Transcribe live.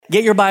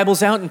Get your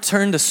Bibles out and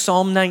turn to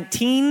Psalm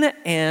 19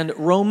 and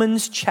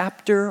Romans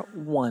chapter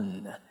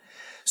 1.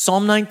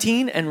 Psalm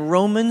 19 and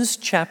Romans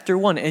chapter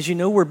 1. As you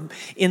know, we're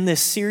in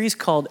this series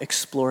called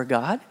Explore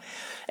God.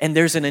 And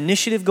there's an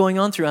initiative going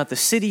on throughout the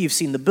city. You've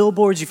seen the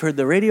billboards, you've heard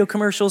the radio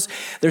commercials.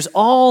 There's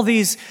all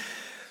these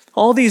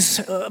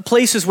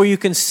places where you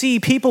can see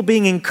people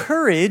being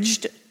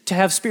encouraged to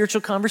have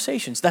spiritual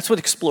conversations. That's what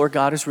Explore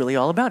God is really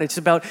all about. It's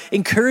about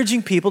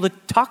encouraging people to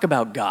talk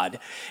about God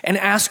and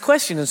ask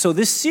questions. And so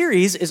this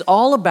series is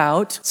all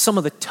about some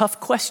of the tough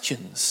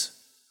questions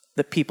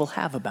that people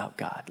have about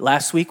God.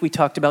 Last week we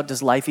talked about,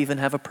 does life even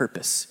have a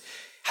purpose?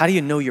 How do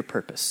you know your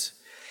purpose?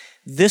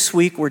 This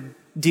week we're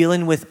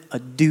dealing with a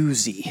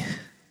doozy.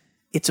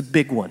 It's a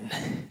big one.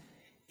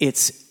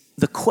 It's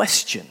the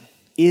question,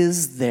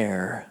 is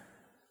there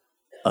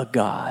a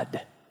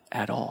God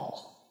at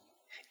all?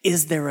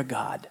 Is there a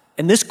God?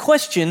 And this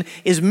question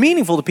is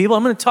meaningful to people.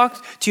 I'm going to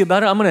talk to you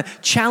about it. I'm going to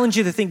challenge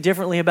you to think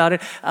differently about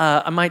it.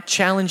 I might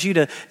challenge you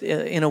to,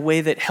 in a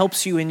way that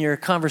helps you in your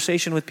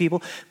conversation with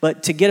people.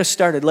 But to get us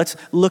started, let's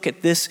look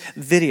at this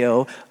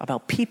video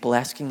about people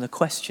asking the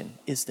question,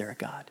 is there a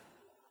God?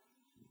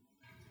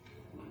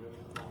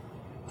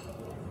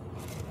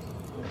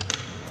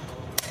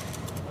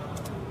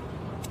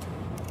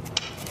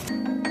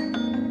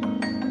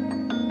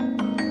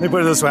 Let me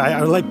put it this way.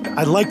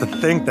 I'd like to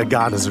think that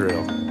God is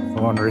real,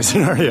 for one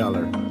reason or the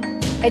other.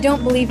 I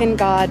don't believe in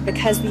God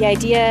because the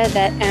idea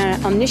that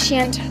an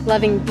omniscient,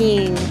 loving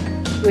being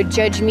would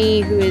judge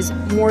me, who is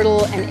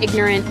mortal and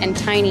ignorant and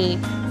tiny,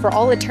 for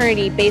all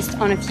eternity based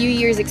on a few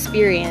years'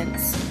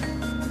 experience,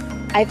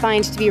 I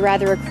find to be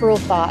rather a cruel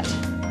thought.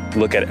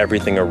 Look at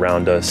everything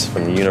around us,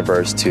 from the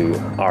universe to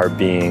our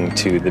being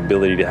to the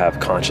ability to have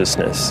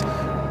consciousness.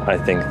 I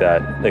think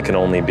that it can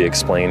only be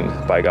explained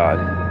by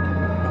God.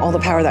 All the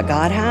power that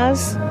God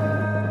has,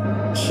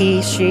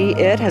 He, she,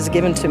 it has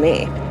given to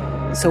me.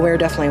 So we're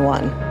definitely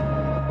one.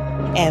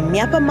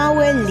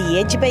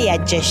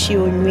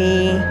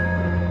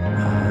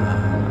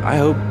 I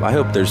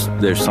hope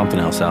there's something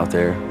else out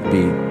there.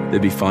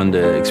 It'd be fun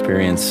to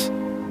experience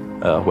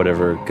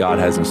whatever God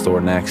has in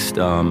store next.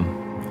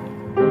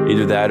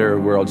 Either that or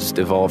we're all just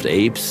evolved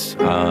apes.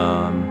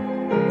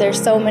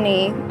 There's so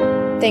many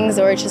things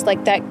where it's just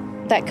like that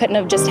couldn't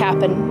have just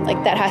happened.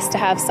 Like that has to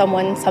have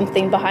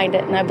something behind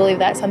it, and I believe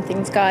that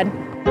something's God.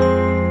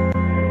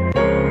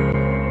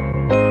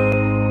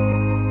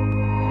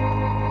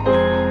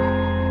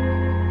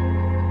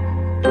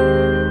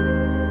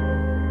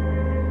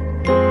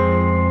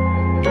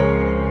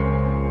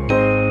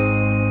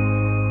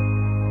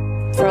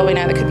 For all we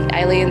know, it could be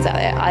aliens.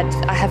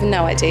 I have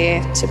no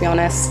idea, to be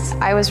honest.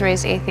 I was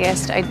raised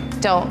atheist. I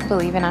don't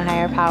believe in a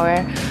higher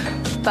power,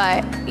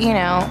 but,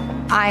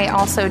 I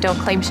also don't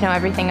claim to know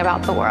everything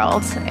about the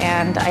world,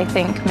 and I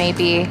think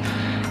maybe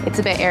it's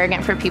a bit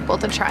arrogant for people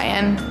to try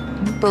and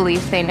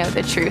believe they know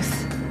the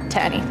truth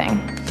to anything.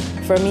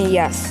 For me,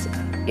 yes,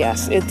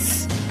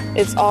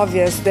 it's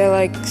obvious. There are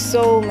like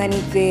so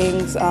many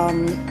things,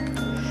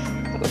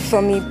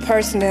 for me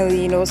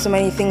personally, so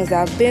many things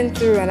that I've been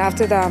through, and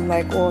after that I'm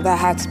like, oh, that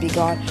had to be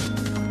God.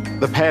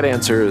 The pat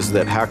answer is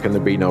that how can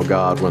there be no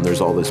God when there's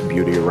all this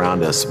beauty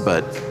around us?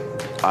 But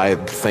I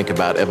think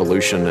about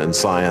evolution and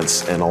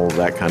science and all of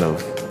that kind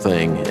of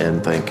thing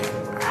and think,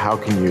 how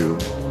can you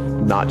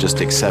not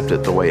just accept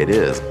it the way it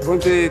is? I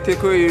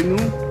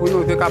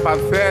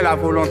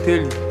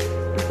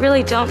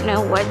really don't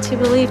know what to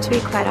believe, to be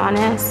quite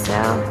honest, so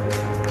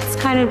it's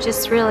kind of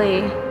just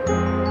really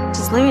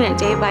just living it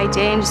day by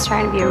day and just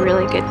trying to be a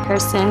really good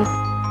person.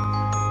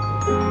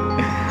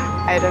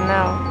 I don't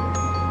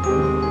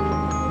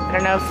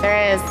know if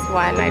there is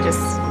one. I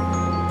just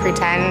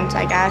pretend,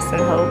 I guess,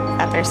 and hope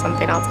that there's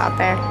something else out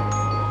there.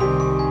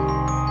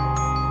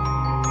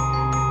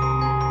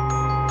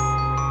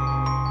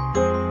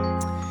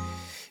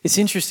 It's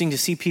interesting to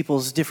see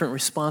people's different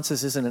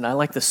responses, isn't it? I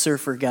like the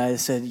surfer guy that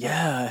said,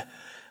 yeah,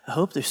 I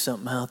hope there's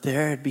something out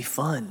there. It'd be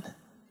fun.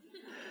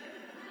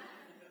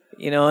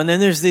 And then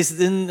there's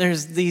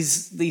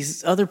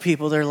these other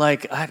people. They're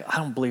like, I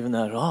don't believe in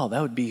that at all.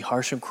 That would be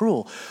harsh and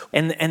cruel.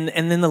 And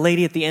then the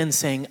lady at the end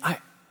saying,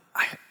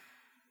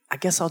 I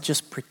guess I'll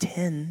just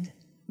pretend,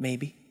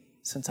 maybe,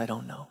 since I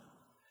don't know.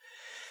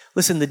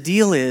 Listen, the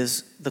deal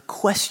is, the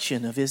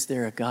question of is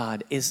there a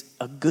God is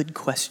a good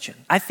question.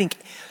 I think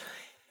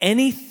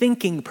any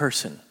thinking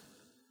person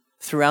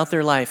throughout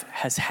their life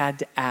has had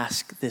to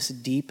ask this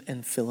deep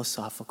and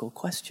philosophical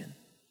question.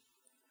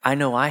 I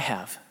know I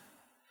have.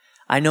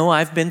 I know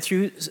I've been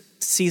through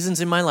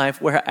seasons in my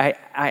life where I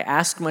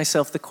ask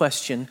myself the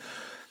question,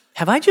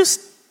 have I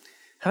just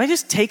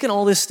taken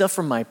all this stuff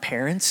from my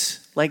parents?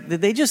 Like,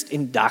 did they just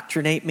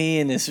indoctrinate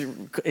me and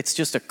it's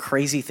just a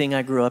crazy thing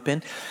I grew up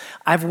in?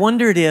 I've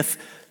wondered if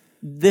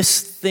this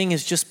thing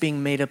is just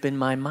being made up in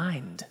my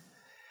mind.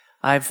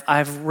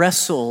 I've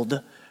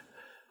wrestled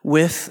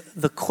with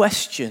the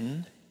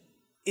question,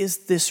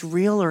 is this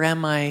real or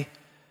am I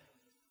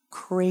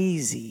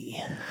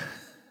crazy?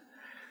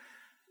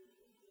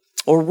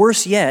 Or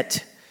worse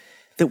yet,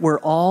 that we're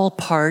all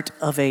part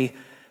of a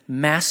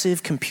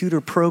massive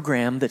computer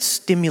program that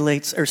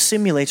stimulates or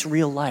simulates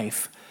real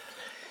life.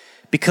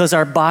 Because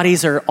our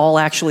bodies are all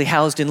actually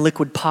housed in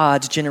liquid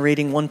pods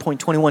generating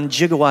 1.21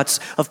 gigawatts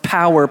of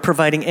power,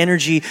 providing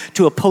energy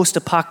to a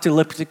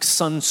post-apocalyptic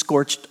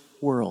sun-scorched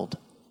world.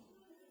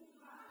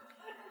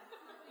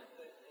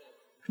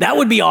 That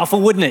would be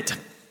awful, wouldn't it?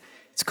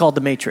 It's called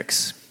the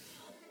Matrix.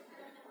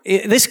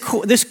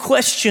 This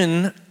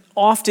question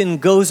often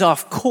goes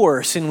off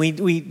course, and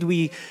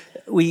we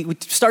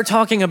start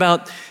talking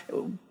about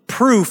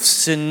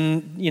proofs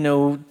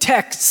and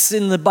texts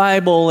in the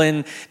Bible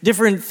and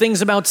different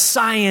things about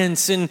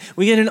science, and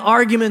we get in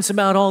arguments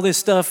about all this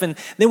stuff, and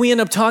then we end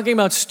up talking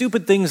about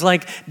stupid things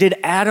like, did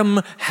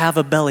Adam have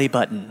a belly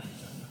button?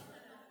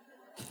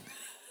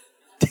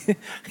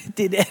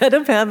 Did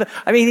Adam have?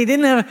 He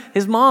didn't have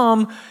his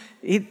mom.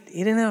 He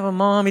didn't have a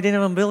mom. He didn't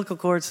have an umbilical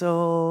cord.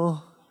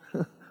 So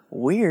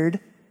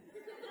weird.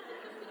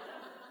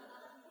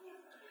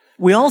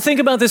 We all think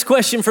about this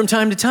question from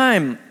time to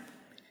time.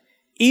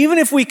 Even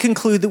if we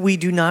conclude that we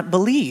do not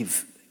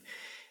believe,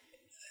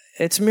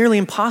 it's merely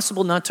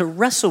impossible not to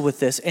wrestle with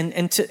this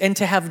and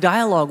to have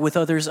dialogue with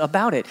others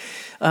about it.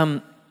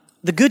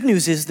 The good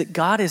news is that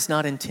God is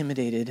not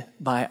intimidated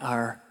by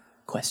our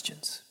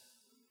questions.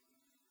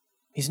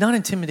 He's not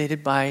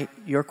intimidated by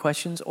your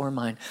questions or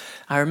mine.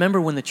 I remember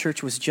when the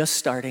church was just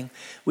starting,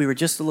 we were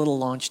just a little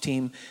launch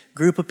team,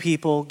 group of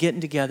people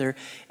getting together,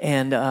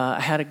 and I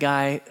had a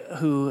guy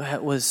who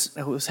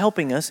was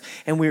helping us,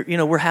 and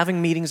we're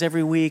having meetings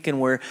every week,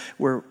 and we're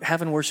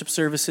having worship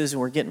services,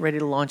 and we're getting ready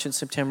to launch in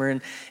September,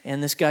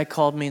 and this guy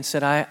called me and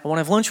said, I want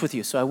to have lunch with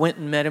you. So I went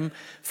and met him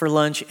for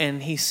lunch,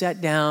 and he sat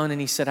down, and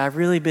he said, I've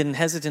really been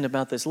hesitant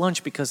about this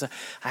lunch because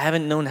I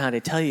haven't known how to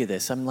tell you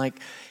this.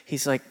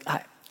 He's like,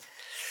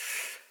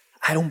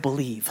 I don't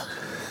believe.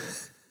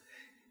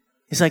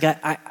 He's like,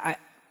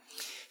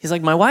 he's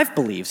like, my wife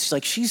believes. She's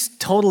like, she's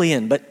totally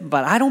in, but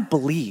I don't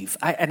believe.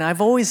 And I've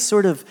always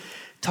sort of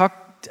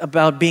talked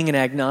about being an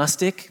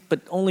agnostic,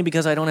 but only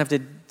because I don't have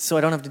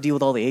to deal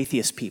with all the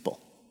atheist people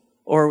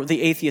or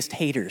the atheist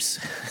haters.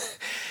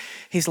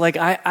 He's like,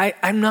 I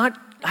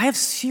have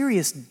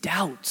serious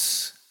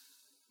doubts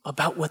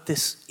about what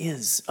this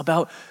is,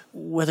 about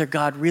whether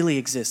God really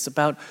exists,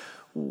 about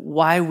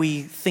why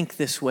we think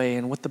this way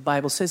and what the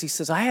Bible says. He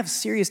says, I have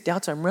serious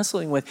doubts I'm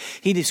wrestling with.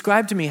 He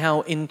described to me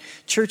how in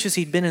churches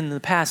he'd been in the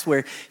past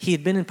where he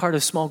had been in part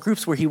of small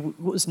groups where he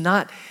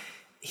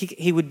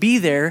would be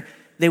there,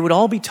 they would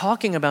all be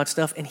talking about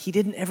stuff, and he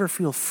didn't ever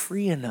feel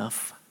free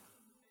enough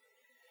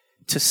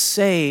to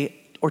say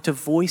or to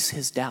voice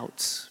his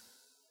doubts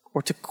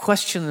or to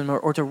question them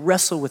or to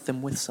wrestle with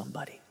them with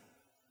somebody.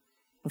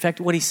 In fact,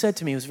 what he said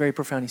to me was very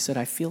profound. He said,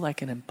 I feel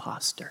like an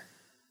imposter.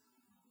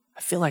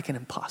 I feel like an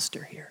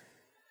imposter here.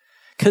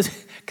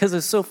 Because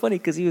it's so funny,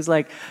 because he was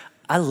like,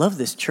 I love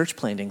this church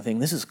planting thing.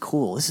 This is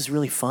cool. This is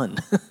really fun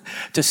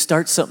to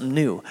start something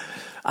new.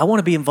 I want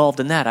to be involved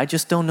in that. I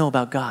just don't know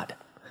about God.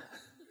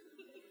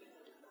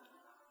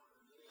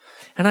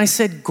 And I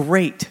said,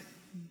 great.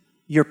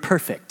 You're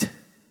perfect.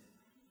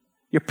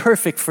 You're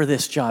perfect for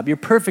this job. You're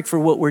perfect for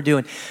what we're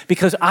doing.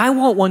 Because I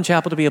want One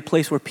Chapel to be a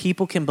place where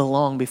people can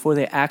belong before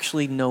they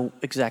actually know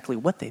exactly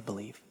what they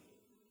believe.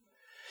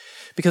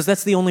 Because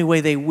that's the only way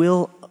they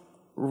will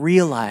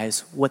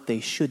realize what they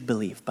should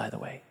believe, by the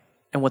way,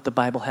 and what the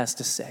Bible has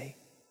to say,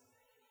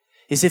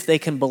 is if they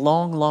can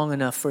belong long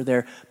enough for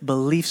their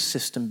belief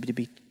system to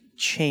be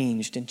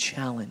changed and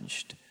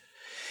challenged.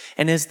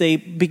 And as they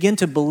begin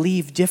to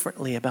believe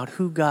differently about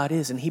who God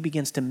is, and He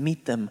begins to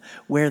meet them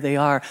where they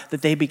are,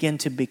 that they begin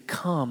to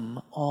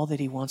become all that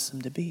He wants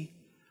them to be.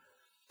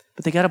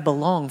 But they got to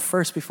belong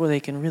first before they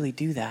can really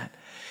do that.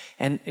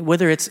 And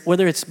whether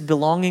it's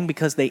belonging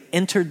because they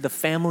entered the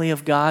family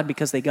of God,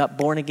 because they got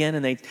born again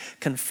and they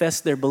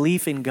confessed their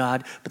belief in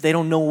God, but they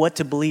don't know what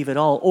to believe at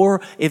all, or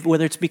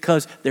whether it's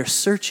because they're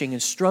searching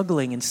and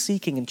struggling and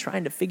seeking and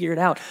trying to figure it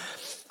out,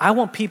 I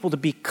want people to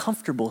be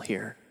comfortable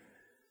here,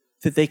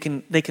 that they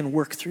can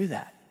work through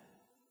that.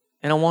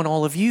 And I want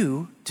all of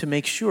you to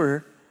make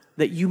sure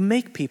that you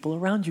make people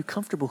around you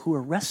comfortable who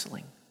are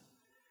wrestling.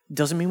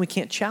 Doesn't mean we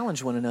can't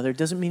challenge one another.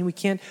 Doesn't mean we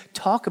can't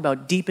talk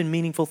about deep and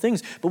meaningful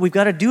things. But we've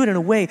got to do it in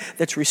a way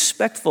that's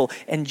respectful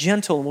and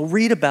gentle. And we'll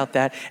read about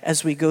that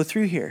as we go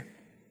through here.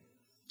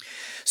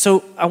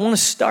 So I want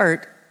to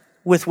start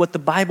with what the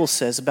Bible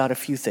says about a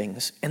few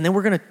things. And then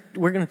we're going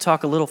to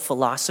talk a little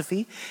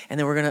philosophy. And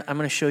then I'm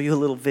going to show you a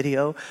little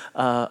video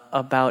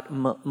about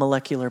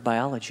molecular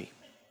biology.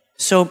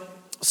 So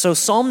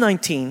Psalm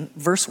 19,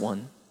 verse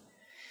 1.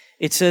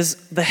 It says,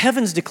 the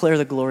heavens declare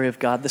the glory of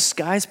God. The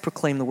skies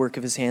proclaim the work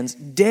of His hands.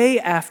 Day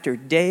after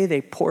day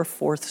they pour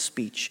forth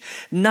speech.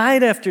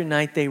 Night after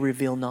night they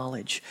reveal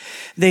knowledge.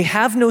 They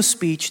have no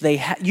speech. They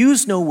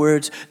use no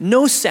words.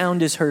 No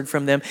sound is heard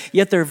from them.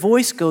 Yet their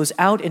voice goes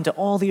out into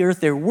all the earth.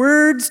 Their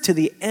words to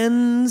the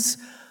ends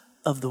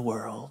of the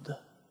world.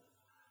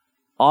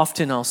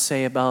 Often I'll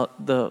say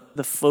about the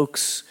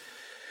folks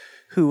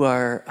who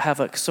have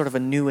a sort of a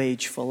new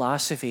age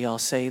philosophy, I'll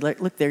say,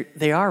 look,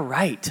 they are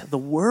right. The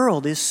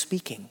world is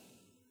speaking.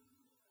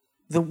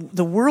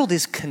 The world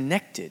is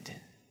connected.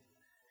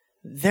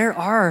 There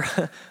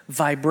are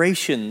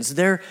vibrations.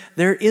 There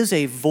is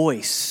a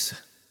voice.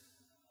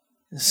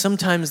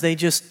 Sometimes they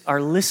just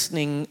are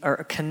listening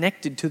or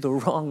connected to the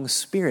wrong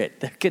spirit.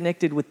 They're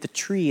connected with the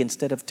tree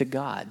instead of to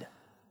God.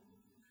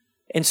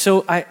 And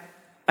so I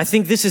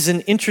think this is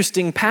an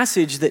interesting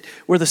passage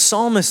where the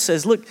psalmist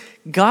says, look,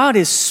 God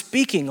is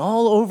speaking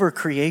all over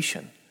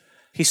creation.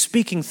 He's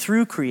speaking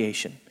through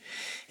creation.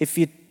 If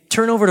you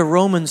turn over to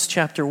Romans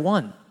chapter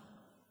 1,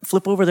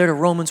 flip over there to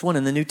Romans 1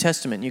 in the New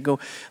Testament. You go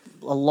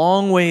a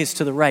long ways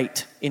to the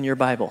right in your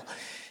Bible.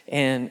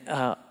 And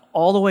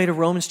all the way to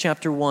Romans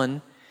chapter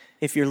 1,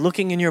 if you're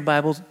looking in your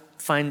Bible,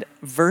 find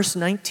verse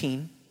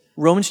 19.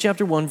 Romans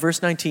chapter 1,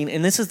 verse 19.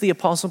 And this is the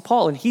Apostle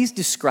Paul, and he's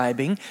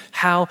describing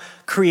how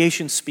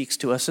creation speaks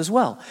to us as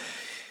well.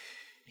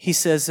 He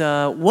says,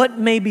 what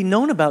may be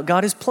known about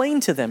God is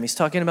plain to them. He's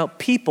talking about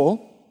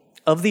people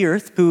of the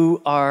earth who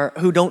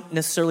don't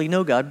necessarily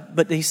know God,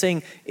 but he's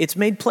saying it's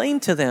made plain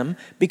to them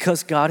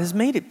because God has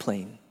made it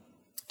plain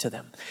to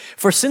them.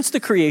 For since the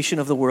creation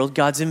of the world,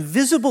 God's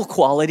invisible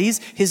qualities,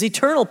 his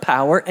eternal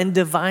power and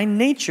divine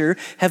nature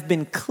have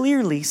been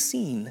clearly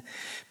seen,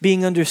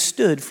 being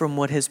understood from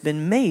what has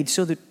been made,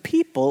 so that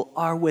people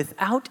are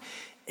without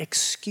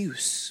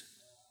excuse.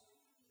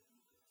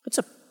 That's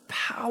a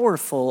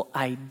powerful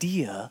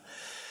idea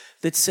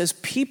that says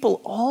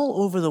people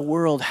all over the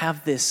world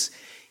have this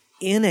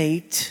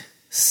innate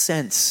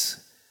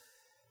sense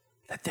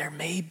that there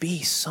may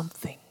be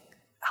something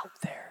out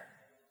there.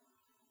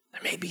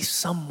 There may be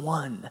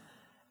someone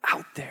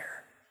out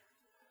there.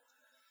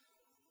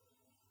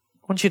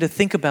 I want you to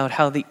think about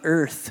how the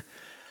earth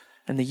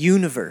and the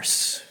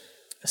universe,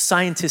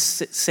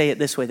 scientists say it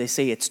this way, they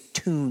say it's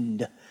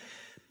tuned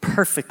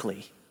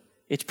perfectly.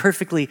 It's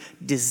perfectly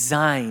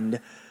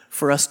designed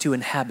for us to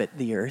inhabit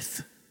the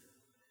earth.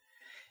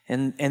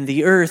 And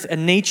the earth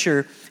and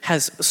nature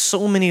has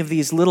so many of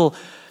these little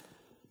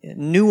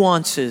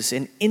nuances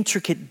and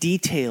intricate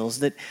details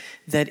that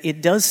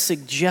it does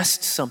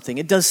suggest something.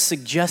 It does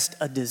suggest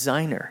a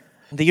designer.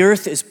 The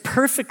earth is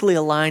perfectly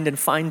aligned and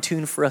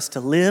fine-tuned for us to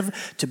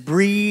live, to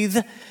breathe,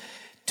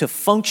 to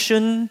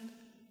function,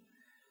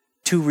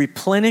 to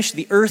replenish.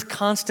 The earth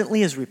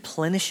constantly is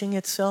replenishing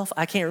itself.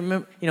 I can't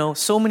remember,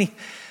 so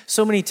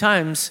many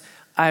times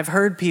I've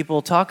heard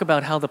people talk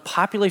about how the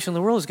population of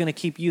the world is going to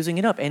keep using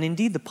it up. And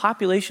indeed, the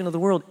population of the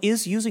world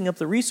is using up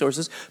the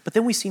resources, but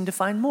then we seem to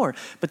find more.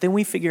 But then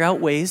we figure out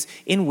ways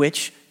in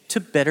which to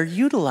better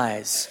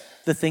utilize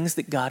the things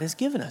that God has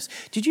given us.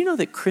 Did you know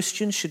that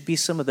Christians should be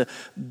some of the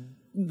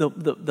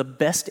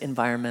best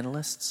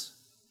environmentalists?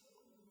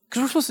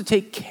 Because we're supposed to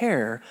take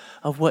care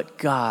of what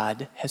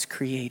God has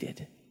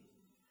created.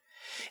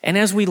 And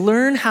as we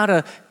learn how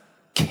to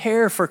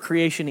care for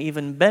creation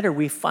even better,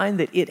 we find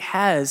that it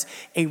has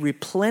a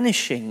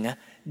replenishing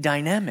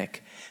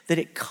dynamic, that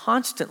it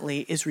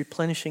constantly is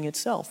replenishing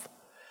itself.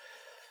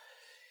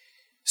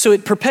 So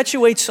it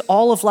perpetuates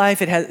all of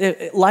life. It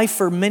has life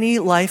for many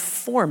life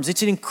forms.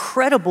 It's an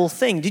incredible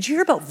thing. Did you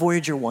hear about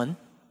Voyager 1?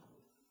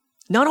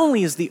 Not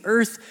only is the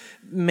earth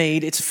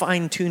made, it's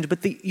fine-tuned,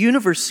 but the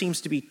universe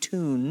seems to be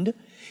tuned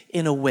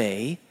in a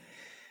way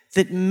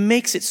that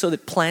makes it so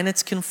that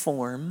planets can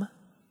form.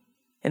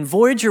 And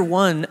Voyager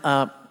 1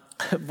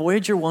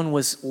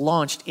 was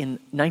launched in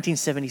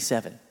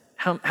 1977.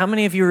 How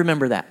many of you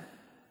remember that?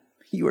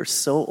 You are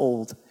so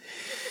old.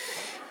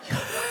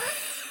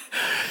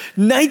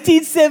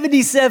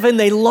 1977,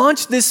 they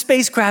launched this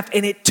spacecraft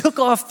and it took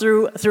off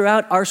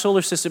throughout our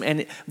solar system.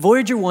 And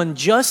Voyager 1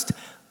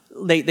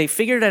 they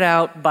figured it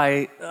out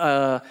by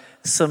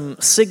some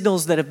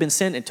signals that have been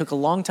sent. It took a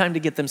long time to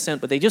get them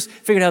sent, but they just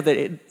figured out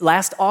that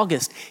last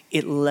August,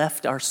 it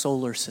left our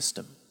solar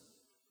system.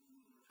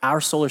 Our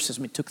solar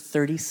system, it took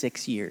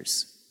 36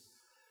 years.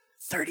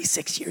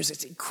 36 years,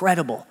 it's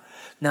incredible.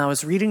 Now, I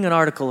was reading an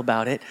article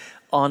about it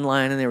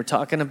online, and they were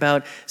talking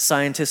about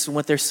scientists and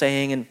what they're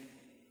saying, and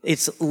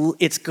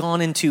it's gone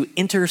into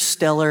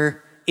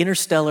interstellar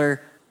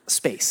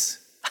space.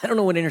 I don't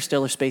know what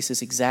interstellar space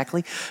is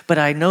exactly, but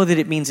I know that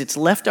it means it's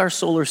left our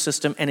solar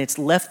system, and it's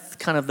left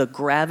kind of the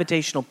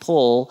gravitational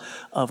pull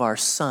of our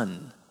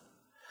sun.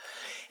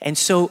 And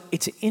so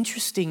it's an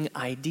interesting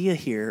idea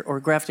here,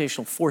 or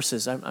gravitational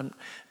forces,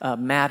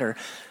 matter.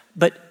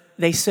 But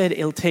they said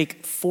it'll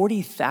take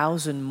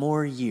 40,000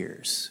 more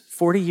years,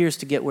 40 years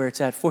to get where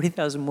it's at,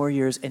 40,000 more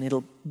years, and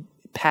it'll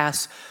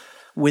pass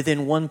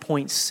within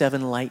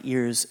 1.7 light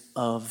years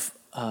of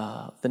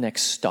the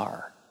next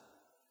star.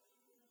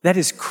 That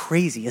is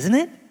crazy, isn't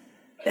it?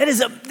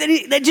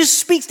 That just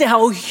speaks to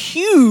how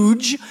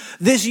huge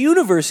this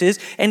universe is,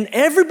 and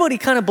everybody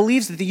kind of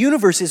believes that the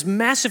universe is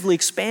massively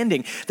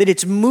expanding, that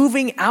it's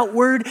moving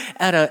outward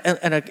at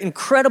an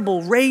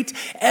incredible rate.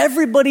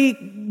 Everybody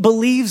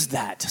believes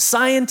that,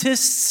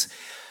 scientists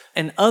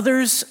and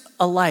others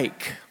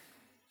alike.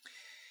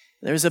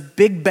 There's a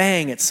big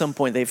bang at some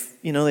point. They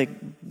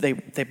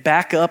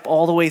back up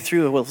all the way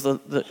through. Well,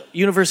 the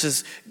universe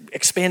is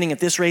expanding at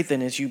this rate,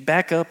 then as you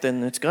back up,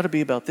 then it's got to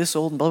be about this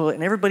old and blah, blah, blah.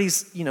 And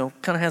everybody's, kind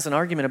of has an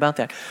argument about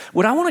that.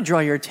 What I want to draw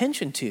your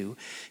attention to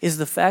is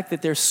the fact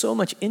that there's so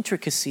much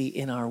intricacy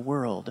in our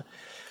world.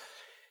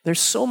 There's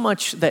so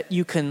much that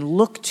you can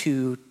look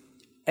to,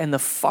 and the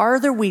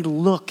farther we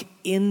look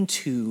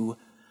into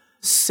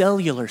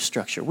cellular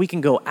structure, we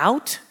can go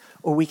out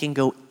or we can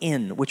go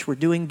in, which we're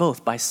doing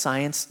both by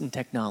science and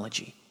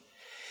technology.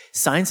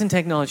 Science and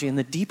technology, and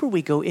the deeper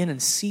we go in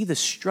and see the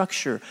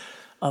structure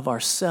of our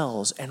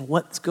cells and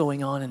what's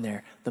going on in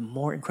there, the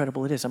more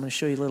incredible it is. I'm going to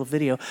show you a little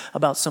video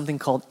about something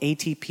called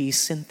ATP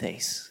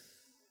synthase.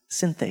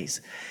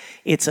 Synthase.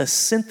 It's a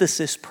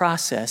synthesis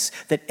process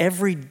that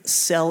every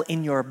cell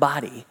in your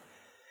body,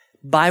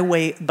 by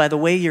the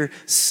way your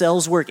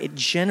cells work, it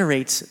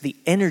generates the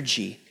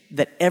energy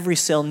that every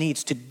cell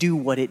needs to do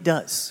what it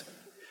does.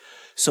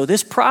 So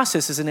this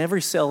process is in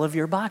every cell of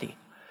your body.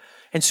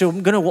 And so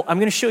I'm going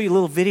to show you a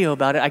little video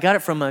about it. I got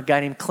it from a guy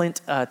named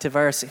Clint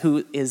Tavares,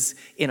 who is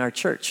in our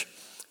church.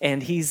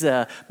 And he's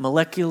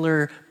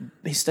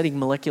studying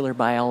molecular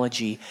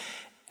biology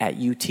at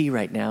UT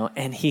right now.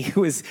 And he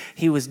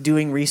was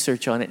doing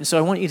research on it. And so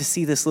I want you to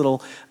see this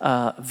little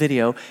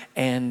video,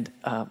 and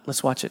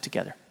let's watch it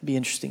together. It'll be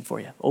interesting for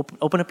you.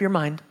 Open up your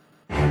mind.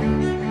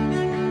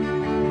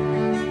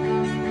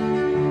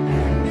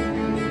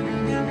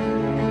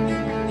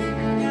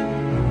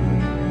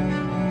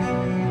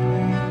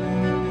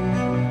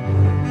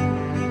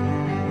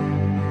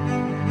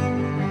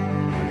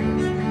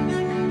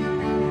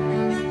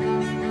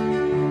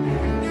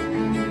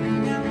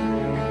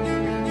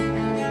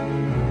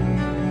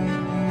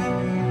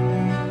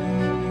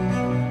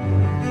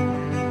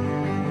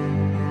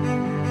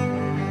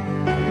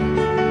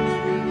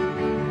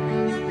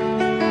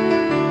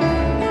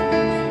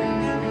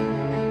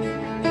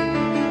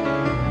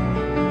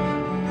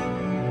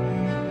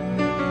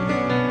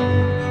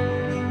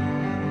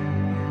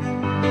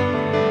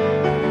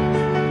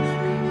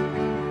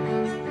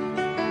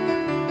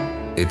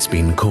 It's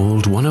been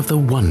called one of the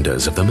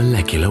wonders of the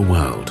molecular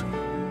world,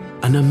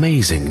 an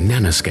amazing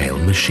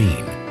nanoscale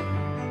machine.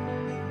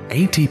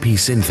 ATP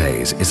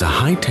synthase is a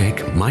high-tech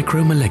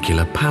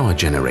micromolecular power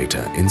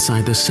generator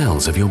inside the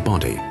cells of your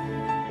body.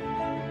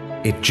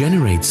 It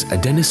generates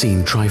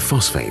adenosine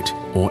triphosphate,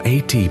 or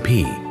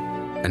ATP,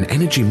 an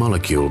energy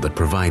molecule that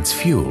provides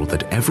fuel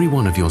that every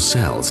one of your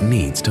cells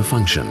needs to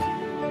function.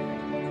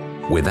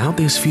 Without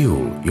this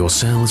fuel, your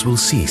cells will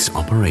cease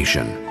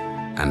operation,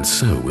 and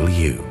so will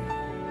you.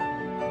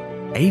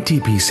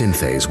 ATP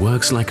synthase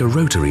works like a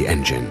rotary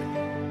engine.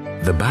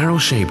 The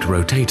barrel-shaped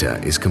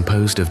rotator is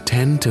composed of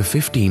 10 to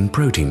 15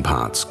 protein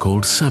parts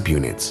called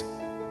subunits.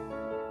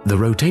 The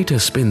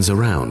rotator spins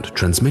around,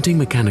 transmitting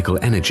mechanical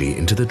energy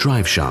into the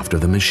drive shaft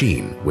of the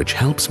machine, which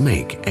helps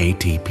make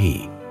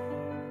ATP.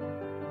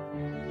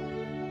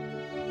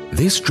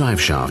 This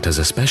drive shaft has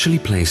a specially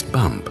placed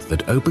bump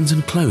that opens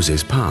and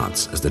closes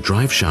parts as the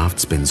drive shaft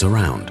spins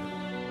around.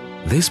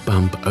 This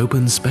bump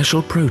opens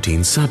special protein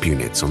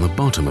subunits on the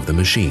bottom of the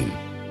machine.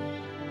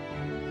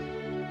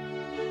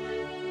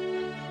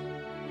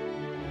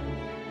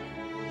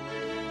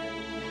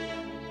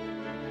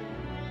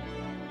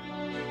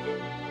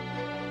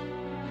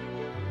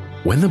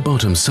 When the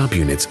bottom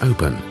subunits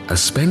open, a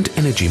spent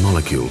energy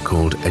molecule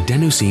called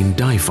adenosine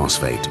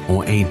diphosphate,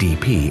 or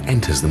ADP,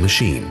 enters the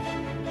machine.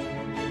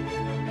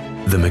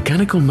 The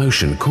mechanical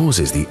motion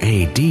causes the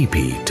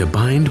ADP to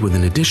bind with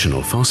an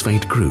additional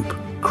phosphate group,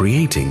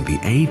 creating the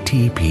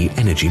ATP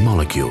energy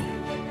molecule.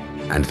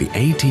 And the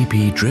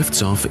ATP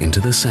drifts off into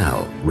the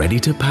cell, ready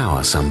to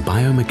power some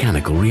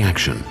biomechanical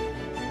reaction.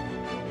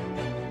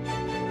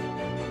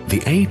 The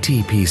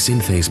ATP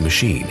synthase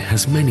machine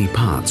has many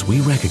parts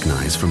we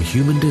recognize from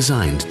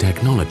human-designed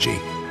technology: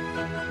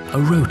 a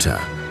rotor,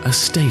 a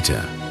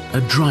stator,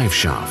 a drive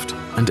shaft,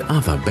 and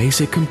other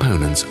basic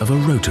components of a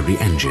rotary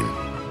engine.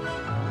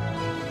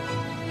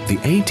 The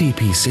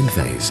ATP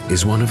synthase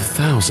is one of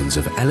thousands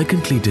of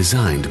elegantly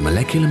designed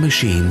molecular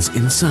machines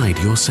inside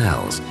your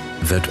cells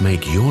that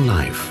make your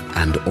life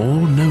and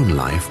all known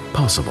life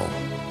possible.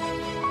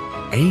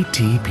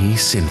 ATP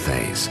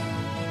synthase,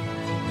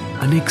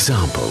 an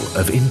example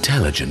of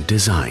intelligent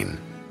design.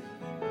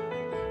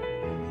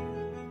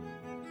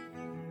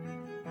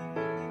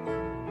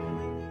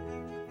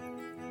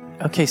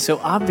 Okay, so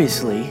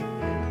obviously,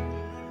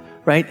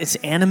 right, it's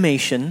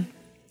animation,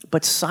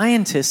 but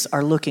scientists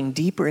are looking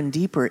deeper and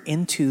deeper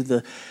into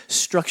the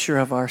structure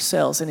of our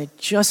cells. And it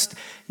just,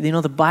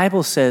 the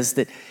Bible says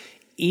that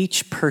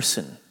each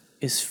person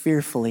is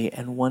fearfully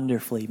and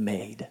wonderfully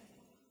made.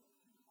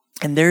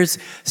 And there's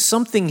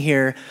something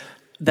here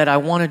that I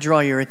want to draw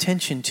your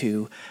attention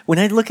to. When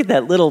I look at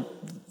that little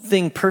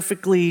thing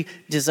perfectly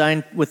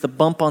designed with a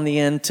bump on the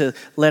end to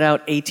let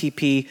out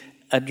ATP,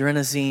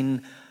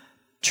 adenosine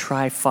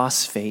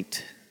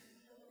triphosphate.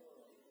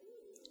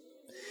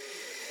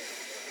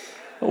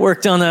 I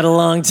worked on that a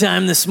long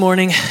time this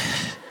morning.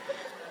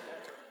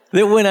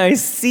 That when I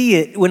see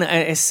it, when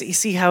I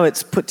see how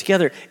it's put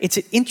together, it's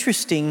an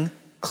interesting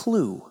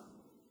clue.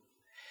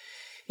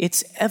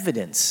 It's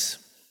evidence.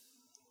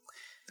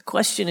 The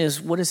question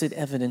is, what is it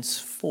evidence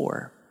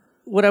for?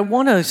 What I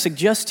want to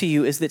suggest to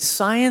you is that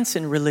science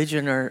and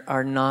religion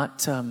are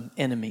not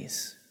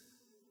enemies,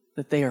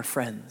 that they are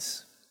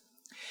friends.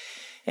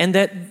 And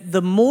that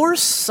the more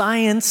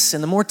science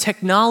and the more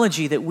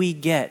technology that we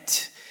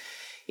get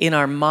in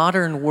our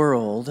modern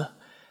world,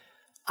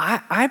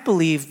 I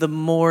believe the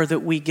more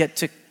that we get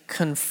to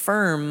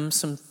confirm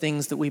some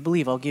things that we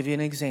believe. I'll give you an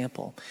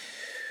example.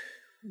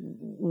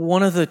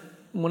 One of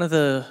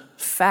the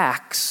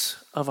facts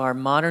of our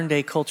modern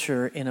day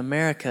culture in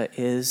America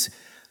is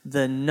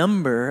the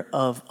number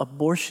of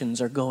abortions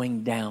are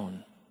going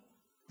down.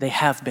 They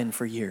have been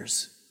for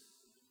years.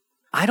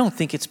 I don't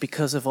think it's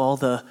because of all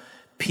the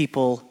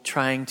people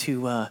trying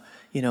to,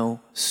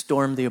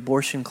 storm the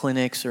abortion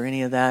clinics or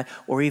any of that,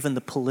 or even the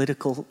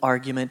political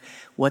argument.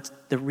 What's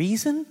the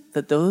reason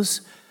that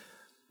those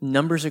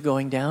numbers are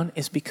going down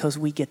is because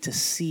we get to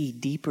see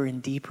deeper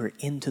and deeper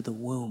into the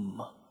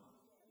womb.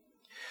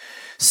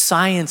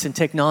 Science and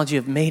technology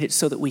have made it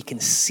so that we can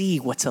see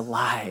what's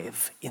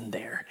alive in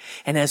there.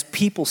 And as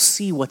people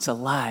see what's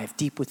alive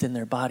deep within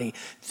their body,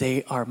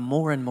 they are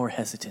more and more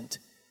hesitant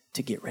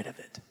to get rid of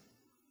it.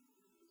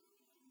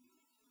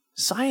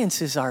 Science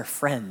is our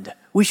friend.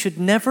 We should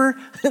never,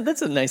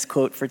 that's a nice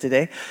quote for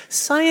today.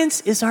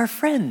 Science is our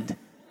friend.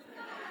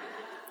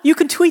 You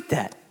can tweet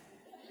that.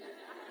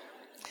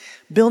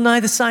 Bill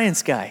Nye the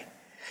Science Guy.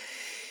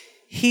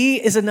 He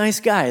is a nice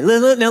guy.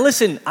 Now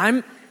listen,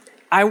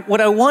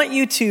 what I want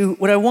you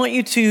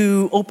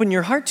to open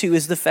your heart to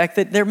is the fact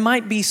that there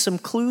might be some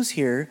clues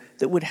here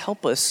that would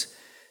help us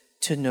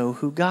to know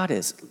who God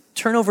is.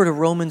 Turn over to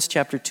Romans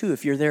chapter 2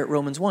 if you're there at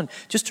Romans 1.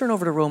 Just turn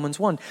over to Romans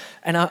 1.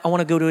 And I want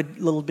to go to a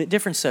little bit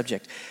different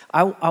subject.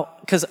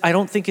 Because I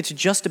don't think it's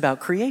just about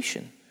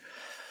creation.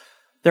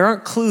 There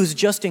aren't clues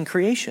just in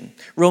creation.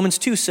 Romans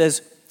 2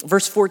 says,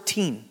 verse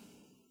 14.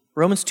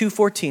 Romans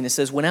 2:14, it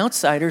says, when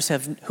outsiders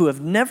who have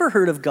never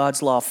heard of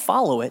God's law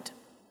follow it,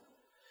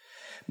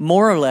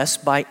 more or less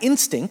by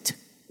instinct,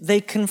 they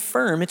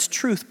confirm its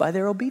truth by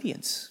their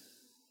obedience.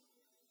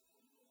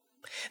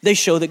 They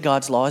show that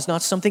God's law is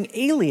not something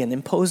alien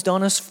imposed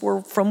on us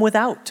from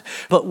without,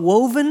 but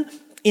woven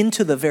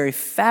into the very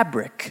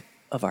fabric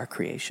of our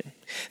creation.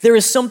 There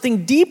is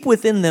something deep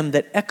within them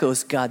that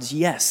echoes God's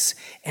yes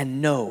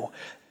and no,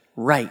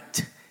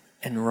 right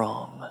and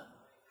wrong.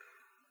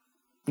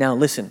 Now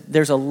listen,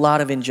 there's a lot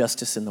of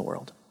injustice in the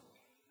world.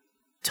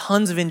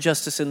 Tons of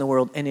injustice in the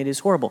world, and it is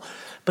horrible.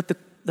 But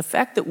the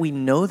fact that we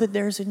know that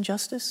there's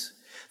injustice,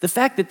 the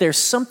fact that there's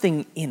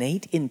something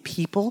innate in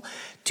people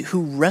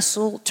to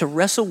wrestle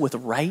with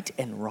right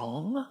and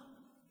wrong,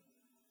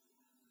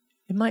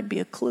 it might be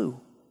a clue.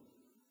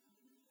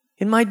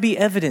 It might be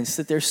evidence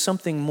that there's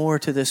something more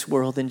to this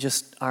world than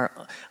just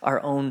our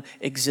own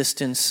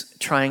existence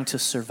trying to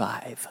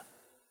survive.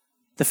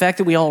 The fact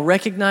that we all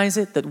recognize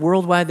it, that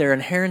worldwide there are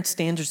inherent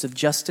standards of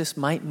justice,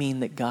 might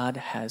mean that God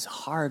has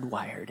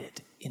hardwired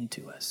it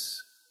into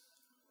us.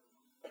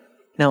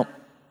 Now,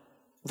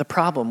 the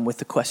problem with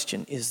the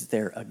question, is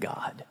there a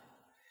God,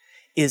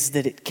 is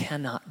that it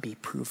cannot be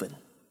proven.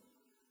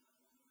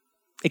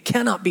 It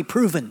cannot be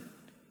proven.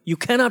 You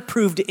cannot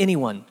prove to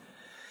anyone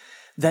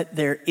that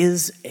there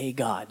is a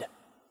God.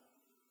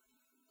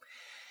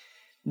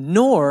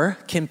 Nor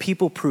can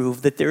people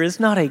prove that there is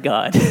not a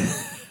God.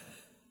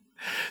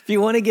 If you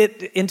want to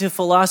get into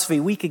philosophy,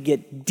 we could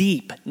get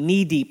deep,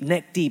 knee-deep,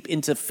 neck-deep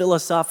into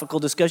philosophical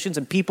discussions,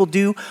 and people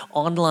do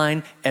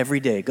online every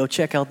day. Go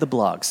check out the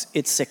blogs.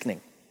 It's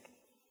sickening.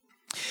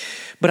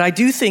 But I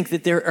do think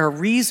that there are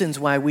reasons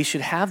why we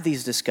should have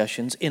these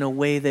discussions in a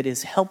way that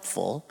is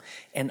helpful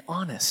and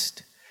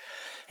honest.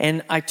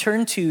 And I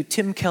turn to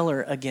Tim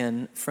Keller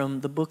again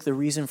from the book, The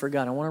Reason for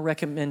God. I want to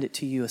recommend it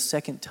to you a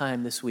second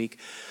time this week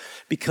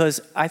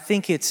because I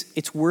think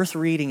it's worth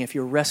reading if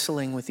you're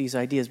wrestling with these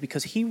ideas,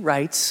 because he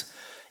writes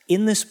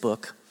in this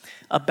book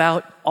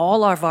about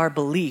all of our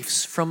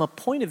beliefs from a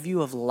point of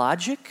view of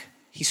logic.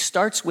 He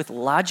starts with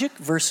logic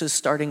versus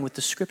starting with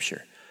the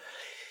scripture.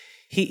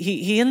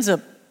 He ends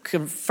up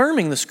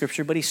confirming the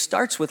scripture, but he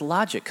starts with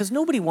logic because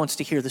nobody wants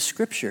to hear the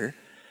scripture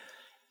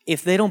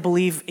if they don't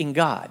believe in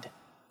God.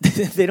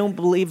 They don't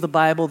believe the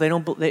Bible.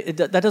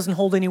 That doesn't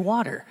hold any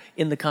water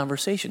in the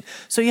conversation.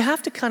 So you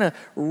have to kind of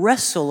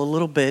wrestle a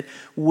little bit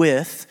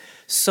with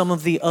some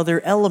of the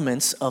other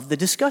elements of the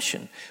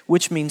discussion,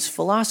 which means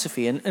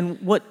philosophy.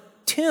 And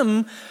what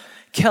Tim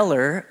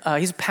Keller,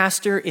 he's a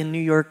pastor in New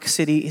York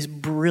City. He's a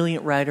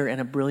brilliant writer and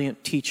a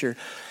brilliant teacher.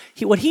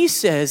 What he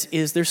says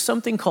is there's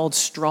something called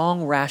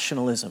strong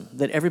rationalism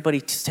that everybody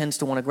tends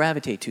to want to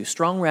gravitate to.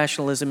 Strong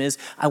rationalism is,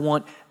 I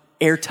want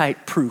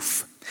airtight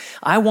proof.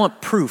 I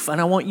want proof, and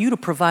I want you to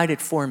provide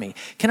it for me.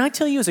 Can I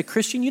tell you, as a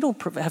Christian, you don't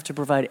have to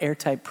provide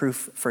airtight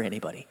proof for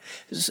anybody,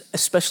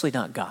 especially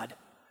not God.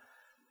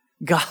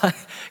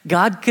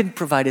 God can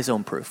provide his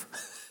own proof.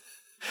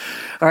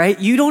 All right?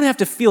 You don't have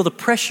to feel the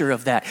pressure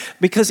of that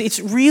because it's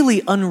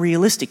really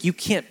unrealistic. You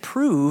can't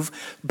prove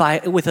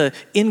with an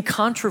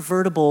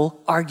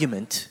incontrovertible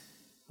argument.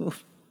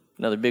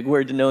 Another big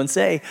word to know and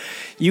say.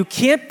 You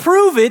can't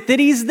prove it that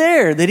he's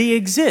there, that he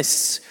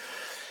exists.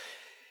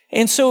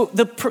 And so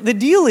the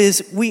deal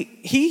is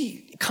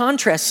he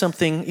contrasts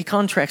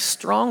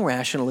strong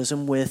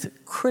rationalism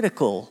with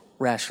critical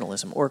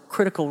rationalism or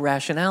critical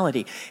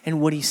rationality.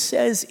 And what he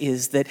says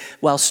is that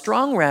while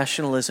strong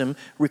rationalism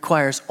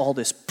requires all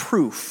this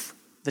proof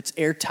that's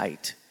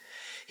airtight,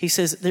 he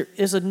says there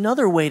is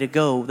another way to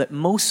go that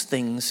most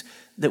things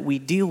that we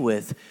deal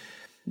with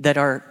that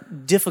are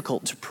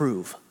difficult to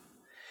prove,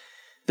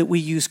 that we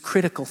use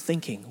critical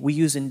thinking, we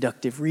use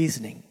inductive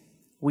reasoning.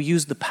 We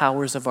use the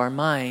powers of our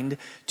mind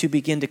to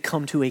begin to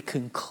come to a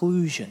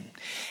conclusion.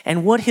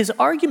 And what his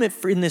argument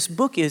in this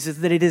book is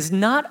that it is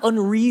not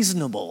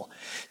unreasonable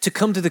to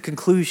come to the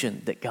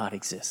conclusion that God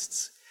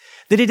exists.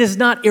 That it is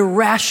not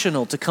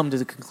irrational to come to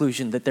the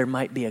conclusion that there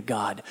might be a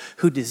God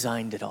who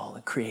designed it all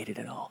and created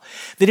it all.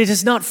 That it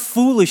is not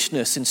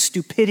foolishness and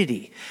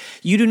stupidity.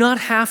 You do not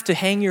have to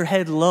hang your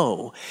head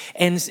low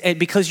and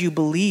because you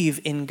believe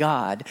in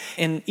God.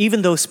 And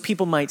even though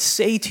people might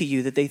say to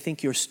you that they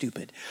think you're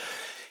stupid,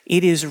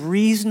 it is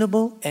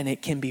reasonable and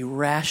it can be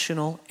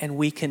rational, and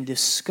we can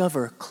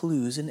discover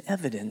clues and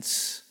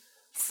evidence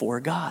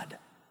for God.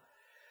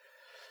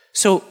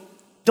 So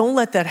don't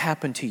let that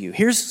happen to you.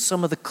 Here's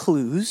some of the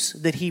clues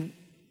that he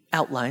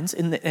outlines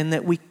and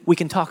that we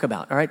can talk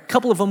about. All right, a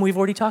couple of them we've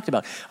already talked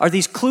about. Are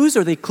these clues or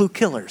are they clue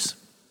killers?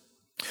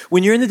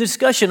 When you're in the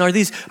discussion, are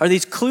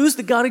these clues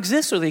that God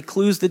exists, or are they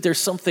clues that there's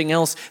something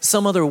else,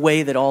 some other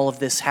way that all of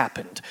this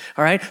happened?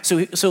 All right,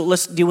 so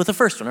let's deal with the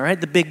first one, all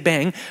right? The Big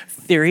Bang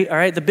theory, all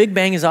right? The Big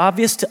Bang is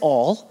obvious to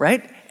all,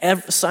 right?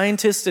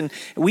 Scientists and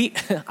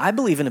I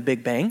believe in a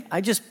Big Bang.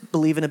 I just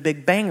believe in a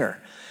Big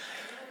Banger.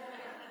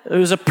 There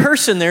was a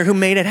person there who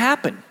made it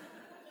happen.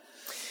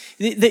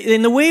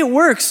 And the way it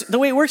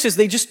works is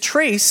they just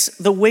trace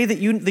the way that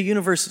the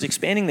universe is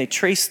expanding. They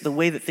trace the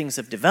way that things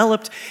have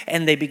developed,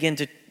 and they begin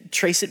to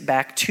trace it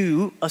back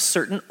to a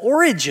certain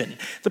origin.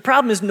 The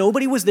problem is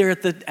nobody was there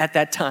at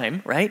that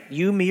time, right?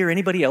 You, me, or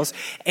anybody else.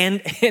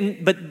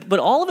 But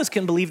all of us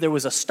can believe there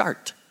was a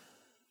start.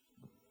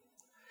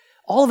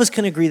 All of us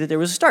can agree that there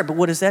was a start. But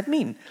what does that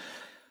mean?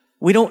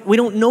 We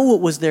don't know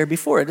what was there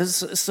before.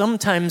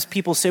 Sometimes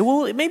people say,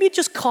 well, maybe it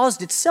just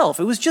caused itself.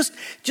 It was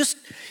just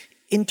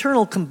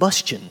internal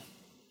combustion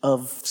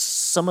of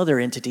some other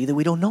entity that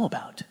we don't know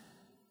about.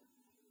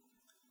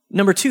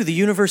 Number two, the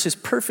universe is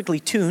perfectly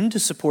tuned to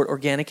support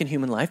organic and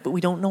human life, but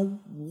we don't know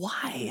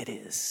why it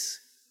is.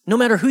 No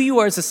matter who you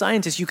are as a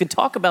scientist, you can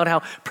talk about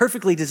how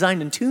perfectly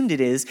designed and tuned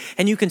it is,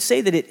 and you can say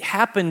that it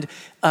happened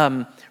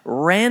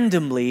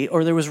randomly,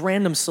 or there was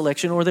random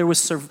selection, or there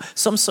was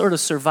some sort of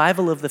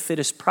survival of the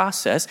fittest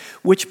process,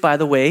 which, by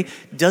the way,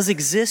 does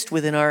exist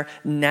within our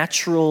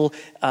natural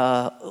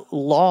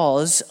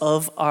laws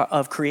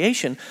of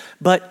creation.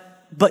 But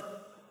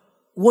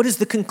what is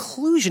the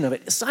conclusion of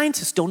it?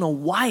 Scientists don't know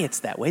why it's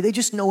that way. They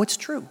just know it's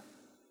true.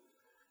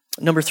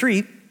 Number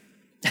three,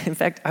 in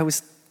fact,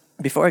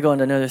 before I go on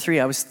to number three,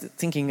 I was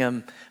thinking,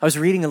 I was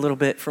reading a little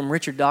bit from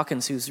Richard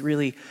Dawkins, who's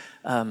really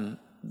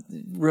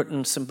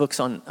written some books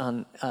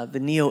on the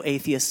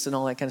neo-atheists and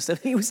all that kind of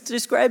stuff. He was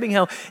describing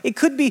how it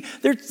could be,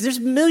 there's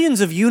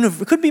millions of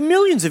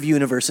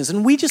universes,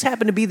 and we just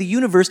happen to be the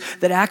universe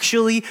that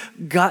actually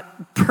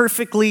got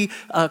perfectly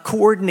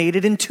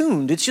coordinated and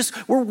tuned. It's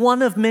just, we're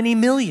one of many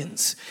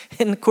millions.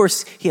 And of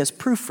course, he has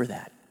proof for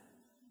that.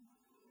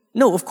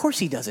 No, of course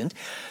he doesn't.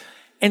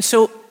 And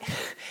so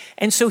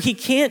he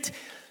can't,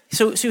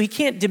 so he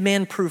can't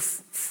demand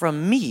proof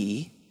from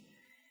me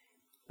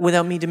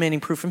without me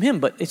demanding proof from him,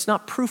 but it's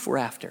not proof we're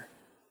after.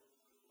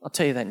 I'll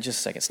tell you that in just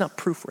a second. It's not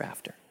proof we're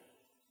after.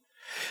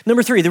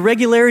 Number three, the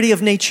regularity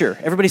of nature.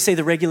 Everybody say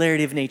the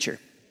regularity of nature.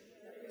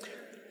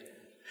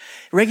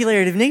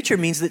 Regularity of nature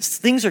means that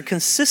things are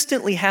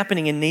consistently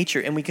happening in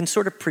nature, and we can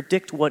sort of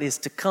predict what is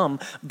to come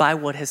by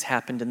what has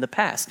happened in the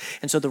past.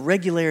 And so the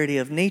regularity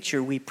of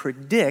nature, we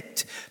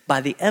predict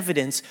by the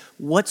evidence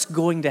what's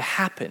going to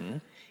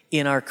happen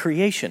in our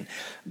creation.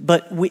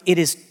 But it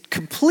is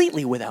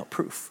completely without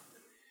proof.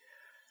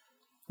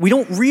 We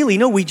don't really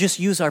know. We just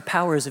use our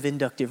powers of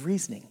inductive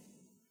reasoning,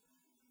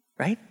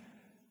 right?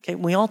 Okay,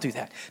 we all do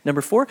that.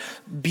 Number four,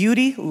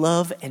 beauty,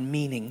 love, and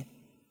meaning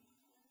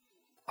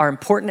are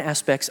important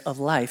aspects of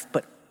life,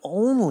 but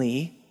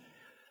only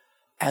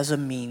as a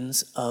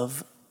means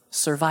of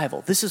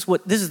survival. This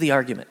is the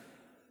argument.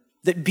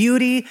 That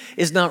beauty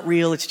is not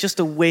real. It's just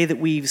a way that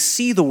we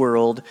see the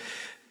world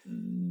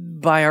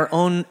by our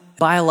own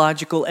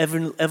biological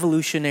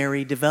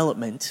evolutionary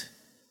development,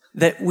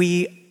 that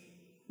we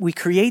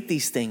create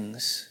these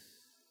things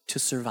to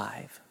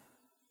survive.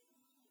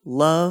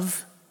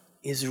 Love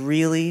is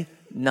really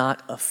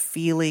not a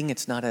feeling.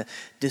 It's not a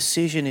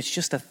decision. It's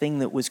just a thing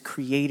that was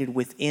created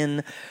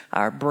within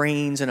our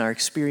brains and our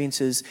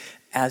experiences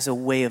as a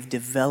way of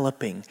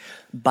developing.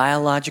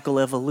 Biological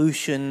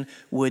evolution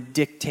would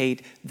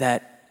dictate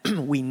that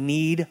we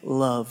need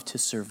love to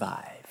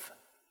survive.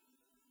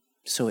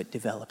 So it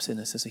develops in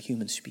us as a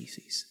human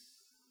species.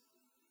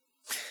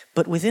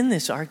 But within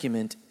this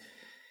argument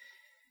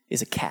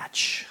is a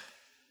catch.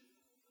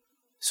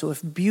 So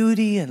if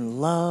beauty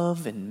and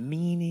love and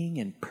meaning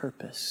and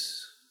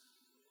purpose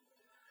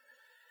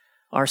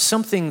are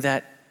something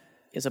that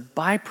is a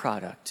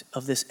byproduct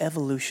of this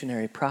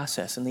evolutionary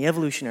process. And the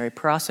evolutionary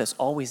process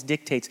always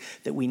dictates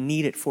that we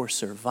need it for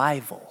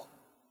survival.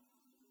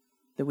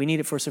 That we need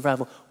it for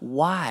survival.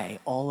 Why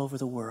all over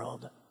the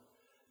world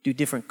do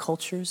different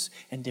cultures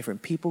and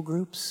different people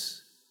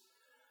groups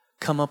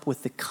come up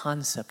with the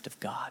concept of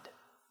God?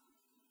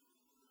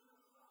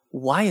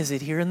 Why is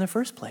it here in the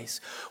first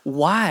place?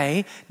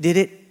 Why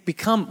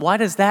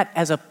does that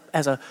as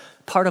a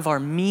part of our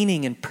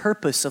meaning and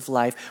purpose of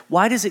life,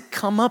 why does it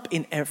come up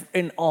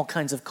in all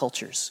kinds of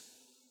cultures?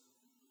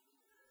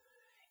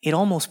 It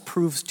almost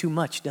proves too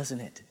much, doesn't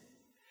it?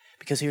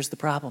 Because here's the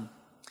problem.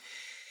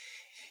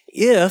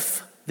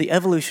 If the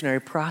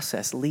evolutionary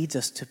process leads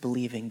us to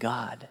believe in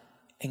God,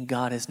 and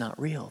God is not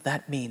real,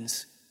 that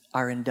means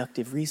our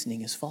inductive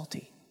reasoning is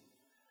faulty.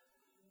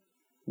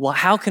 Well,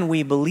 how can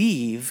we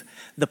believe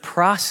the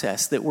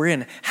process that we're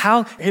in?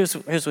 Here's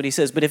what he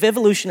says, but if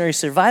evolutionary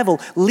survival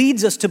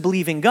leads us to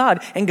believe in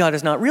God and God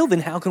is not real,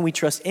 then how can we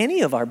trust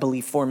any of our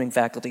belief-forming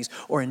faculties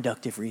or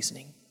inductive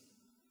reasoning?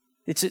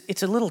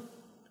 It's a little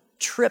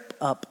trip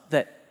up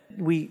that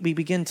we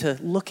begin to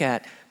look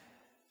at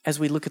as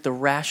we look at the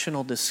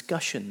rational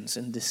discussions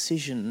and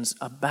decisions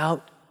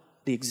about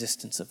the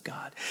existence of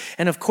God.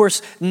 And of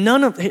course,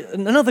 none of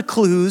the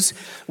clues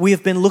we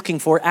have been looking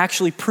for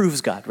actually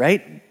proves God,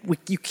 right?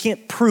 You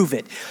can't prove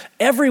it.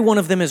 Every one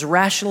of them is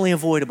rationally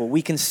avoidable.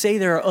 We can say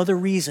there are other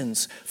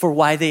reasons for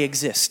why they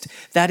exist.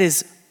 That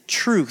is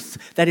truth.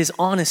 That is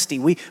honesty.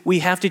 We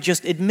have to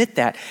just admit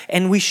that.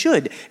 And we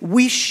should.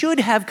 We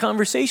should have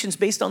conversations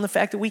based on the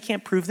fact that we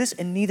can't prove this,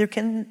 and neither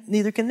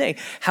can they.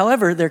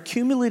 However, their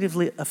cumulative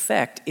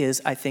effect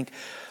is, I think,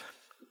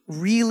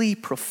 really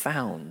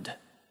profound.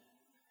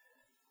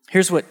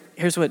 Here's what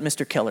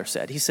Mr. Keller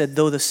said. He said,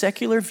 though the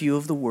secular view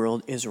of the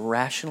world is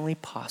rationally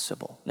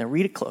possible, now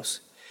read it close,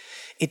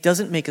 it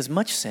doesn't make as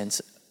much sense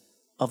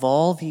of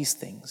all these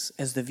things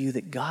as the view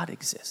that God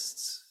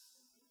exists.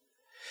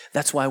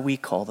 That's why we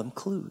call them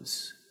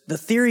clues. The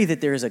theory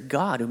that there is a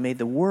God who made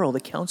the world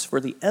accounts for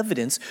the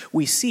evidence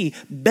we see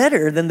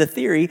better than the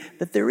theory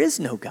that there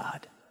is no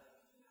God.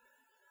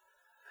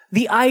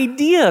 The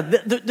idea,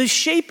 the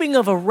shaping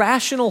of a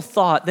rational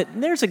thought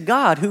that there's a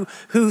God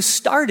who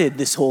started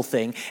this whole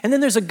thing, and then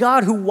there's a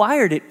God who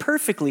wired it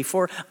perfectly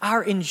for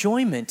our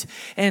enjoyment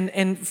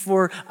and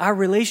for our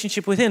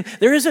relationship with Him.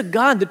 There is a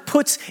God that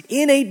puts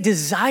innate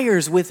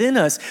desires within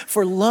us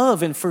for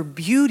love and for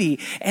beauty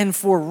and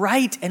for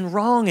right and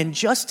wrong and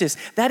justice.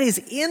 That is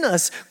in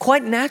us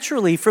quite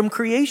naturally from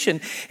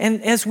creation.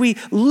 And as we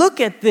look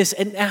at this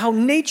and how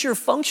nature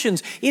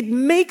functions, it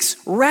makes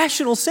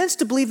rational sense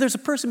to believe there's a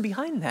person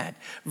behind that.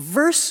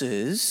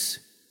 Versus,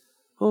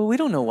 well, we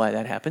don't know why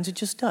that happens, it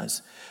just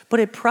does.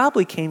 But it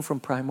probably came from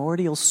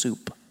primordial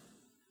soup.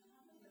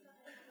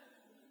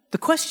 The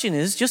question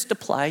is, just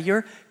apply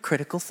your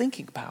critical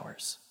thinking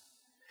powers.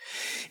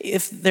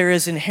 If there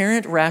is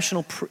inherent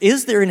rational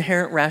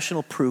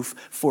proof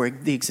for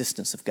the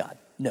existence of God?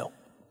 No.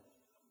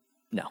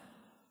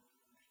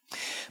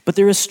 But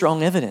there is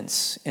strong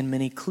evidence and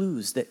many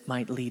clues that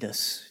might lead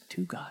us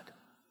to God.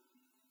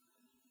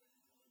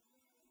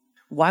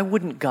 Why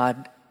wouldn't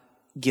God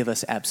give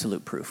us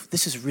absolute proof?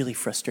 This is really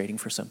frustrating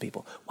for some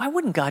people. Why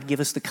wouldn't God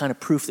give us the kind of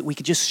proof that we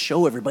could just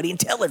show everybody and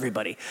tell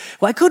everybody?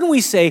 Why couldn't we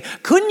say,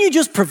 couldn't you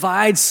just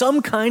provide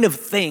some kind of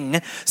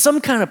thing, some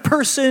kind of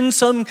person,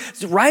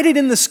 write it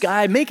in the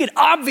sky, make it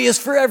obvious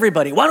for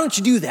everybody? Why don't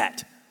you do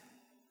that?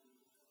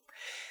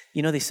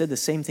 You know, they said the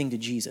same thing to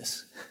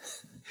Jesus.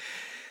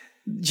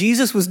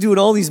 Jesus was doing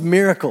all these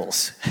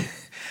miracles.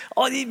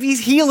 He's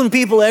healing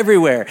people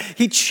everywhere.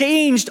 He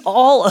changed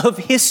all of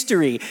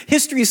history.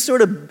 History is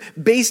sort of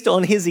based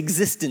on his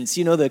existence,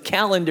 the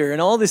calendar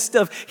and all this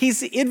stuff.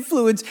 He's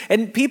influenced,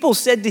 and people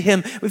said to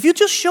him, if you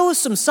just show us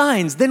some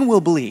signs, then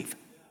we'll believe.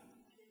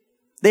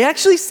 They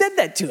actually said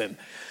that to him.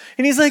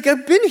 And he's like,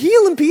 I've been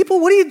healing people.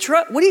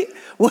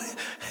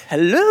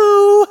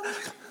 Hello?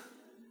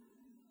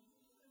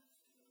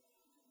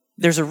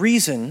 There's a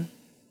reason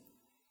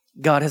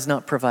God has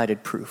not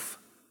provided proof.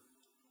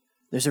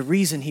 There's a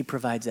reason He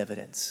provides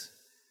evidence.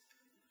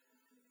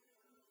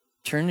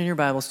 Turn in your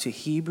Bibles to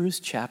Hebrews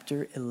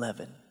chapter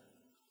 11,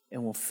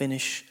 and we'll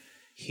finish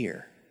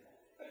here.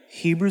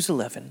 Hebrews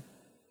 11,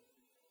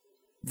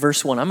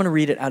 verse 1. I'm going to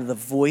read it out of the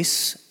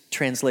Voice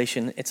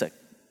translation. It's a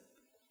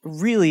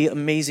really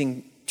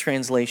amazing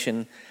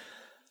translation.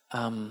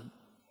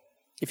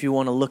 If you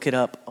want to look it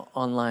up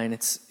online,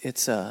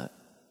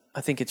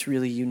 I think it's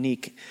really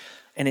unique.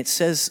 And it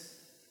says,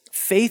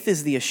 faith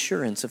is the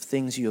assurance of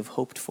things you have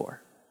hoped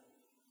for.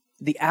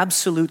 The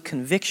absolute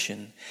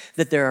conviction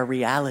that there are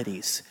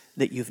realities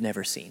that you've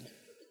never seen.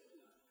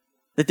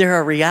 That there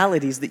are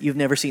realities that you've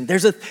never seen.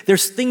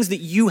 There's things that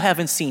you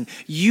haven't seen.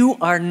 You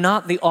are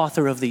not the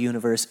author of the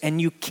universe,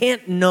 and you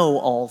can't know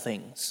all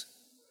things.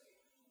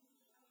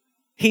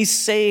 He's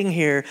saying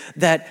here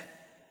that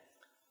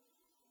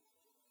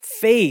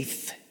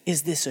faith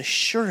is this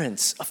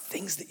assurance of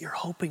things that you're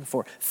hoping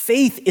for.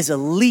 Faith is a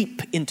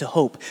leap into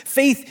hope.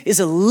 Faith is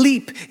a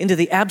leap into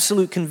the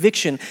absolute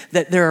conviction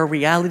that there are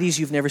realities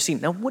you've never seen.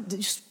 Now,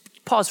 just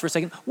pause for a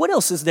second. What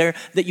else is there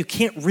that you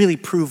can't really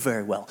prove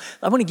very well?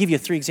 I want to give you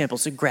 3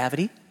 examples. So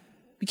gravity.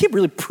 You can't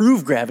really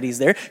prove gravity is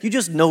there. You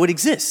just know it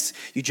exists.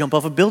 You jump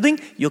off a building,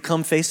 you'll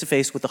come face to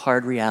face with the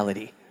hard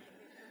reality.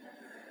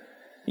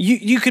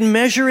 You can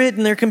measure it,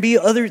 and there can be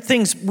other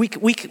things. We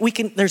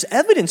can. There's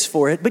evidence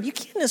for it, but you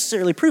can't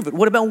necessarily prove it.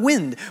 What about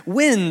wind?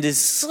 Wind is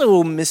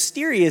so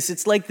mysterious.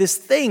 It's like this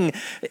thing.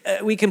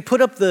 We can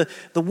put up the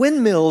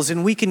windmills,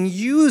 and we can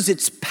use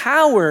its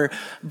power,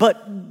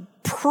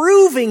 but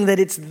proving that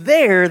it's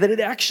there, that it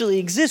actually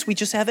exists, we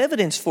just have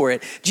evidence for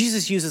it.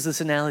 Jesus uses this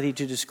analogy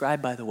to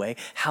describe, by the way,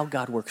 how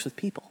God works with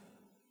people.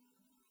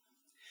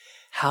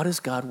 How does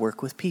God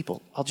work with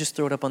people? I'll just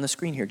throw it up on the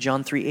screen here.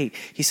 John 3:8.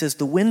 He says,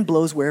 the wind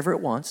blows wherever it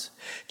wants,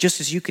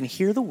 just as you can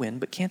hear the wind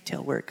but can't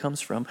tell where it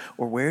comes from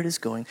or where it is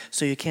going,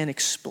 so you can't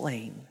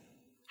explain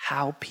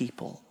how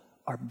people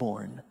are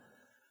born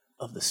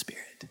of the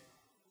Spirit.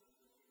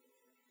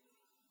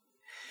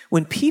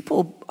 When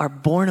people are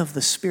born of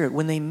the Spirit,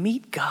 when they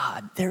meet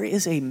God, there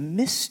is a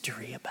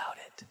mystery about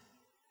it.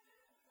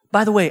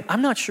 By the way,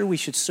 I'm not sure we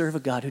should serve a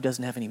God who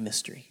doesn't have any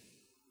mystery.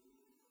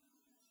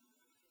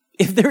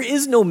 If there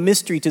is no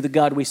mystery to the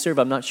God we serve,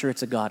 I'm not sure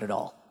it's a God at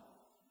all.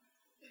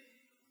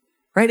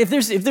 Right? If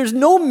there's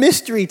no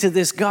mystery to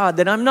this God,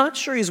 then I'm not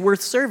sure he's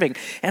worth serving.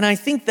 And I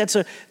think that's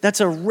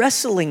a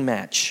wrestling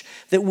match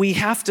that we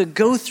have to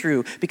go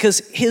through, because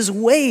his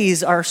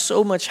ways are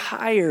so much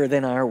higher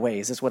than our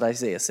ways. That's what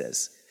Isaiah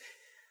says.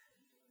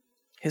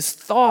 His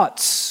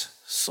thoughts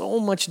so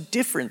much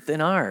different than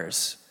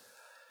ours.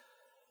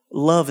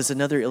 Love is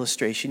another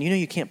illustration. You know,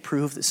 you can't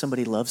prove that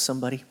somebody loves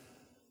somebody.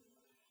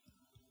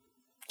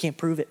 Can't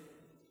prove it.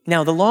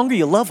 Now, the longer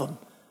you love them,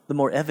 the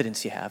more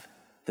evidence you have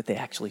that they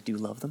actually do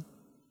love them.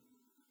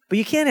 But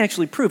you can't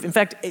actually prove. In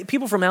fact,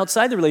 people from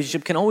outside the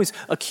relationship can always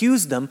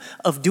accuse them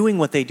of doing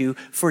what they do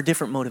for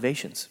different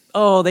motivations.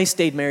 Oh, they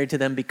stayed married to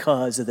them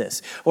because of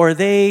this. Or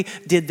they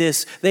did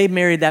this, they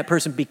married that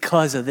person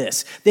because of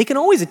this. They can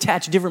always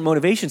attach different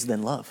motivations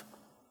than love.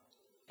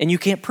 And you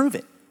can't prove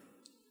it.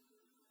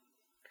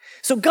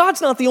 So God's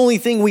not the only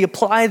thing we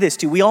apply this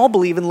to. We all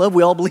believe in love,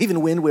 we all believe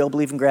in wind, we all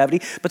believe in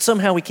gravity, but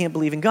somehow we can't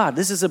believe in God.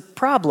 This is a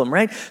problem,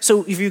 right?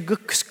 So if you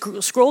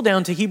scroll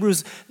down to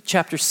Hebrews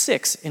chapter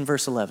 6 in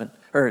verse 11,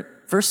 or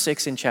verse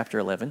 6 in chapter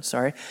 11,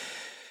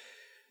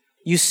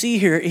 you see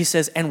here, he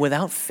says, and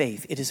without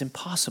faith, it is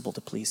impossible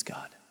to please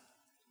God.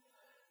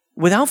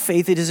 Without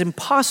faith, it is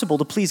impossible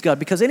to please God,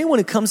 because anyone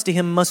who comes to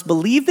him must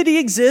believe that he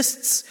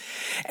exists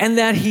and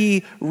that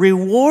he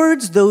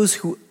rewards those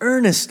who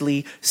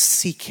earnestly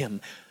seek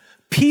him.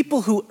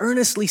 People who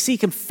earnestly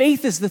seek him.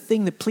 Faith is the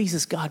thing that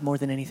pleases God more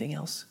than anything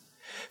else.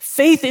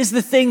 Faith is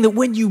the thing that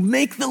when you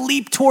make the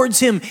leap towards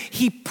him,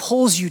 he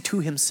pulls you to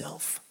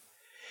himself.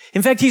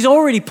 In fact, he's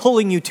already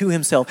pulling you to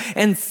himself,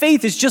 and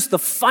faith is just the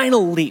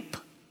final leap.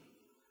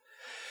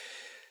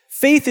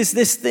 Faith is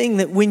this thing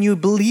that when you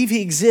believe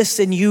he exists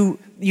and you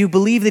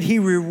believe that he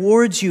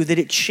rewards you, that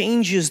it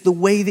changes the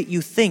way that you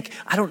think.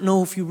 I don't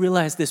know if you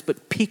realize this,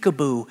 but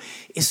peekaboo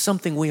is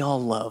something we all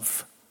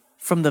love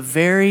from the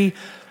very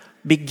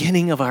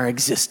beginning of our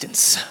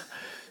existence.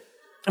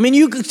 I mean,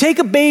 you could take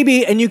a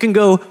baby and you can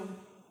go,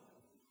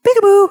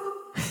 peekaboo,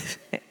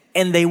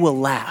 and they will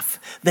laugh.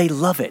 They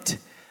love it.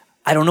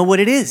 I don't know what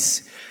it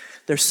is.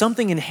 There's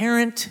something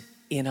inherent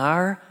in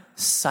our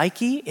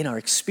psyche, in our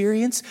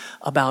experience,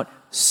 about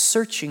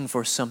searching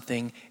for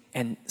something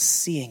and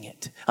seeing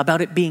it,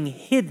 about it being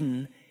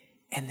hidden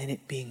and then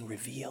it being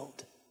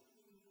revealed.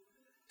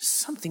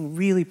 Something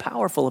really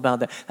powerful about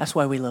that. That's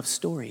why we love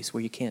stories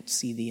where you can't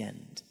see the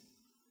end.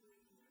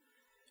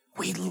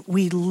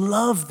 We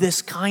love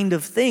this kind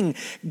of thing.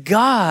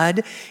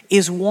 God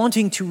is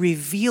wanting to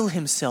reveal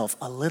himself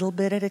a little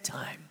bit at a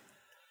time.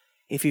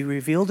 If he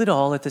revealed it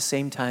all at the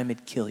same time,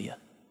 it'd kill you.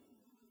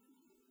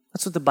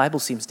 That's what the Bible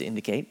seems to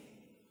indicate.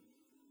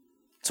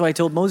 So I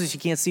told Moses,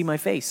 you can't see my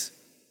face.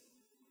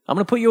 I'm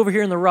going to put you over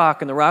here in the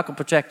rock, and the rock will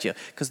protect you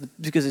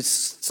because it's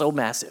so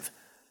massive.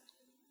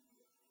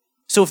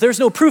 So if there's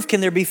no proof,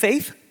 can there be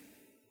faith?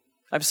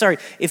 I'm sorry,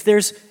 if there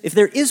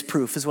is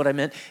proof is what I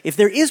meant. If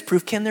there is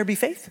proof, can there be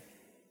faith?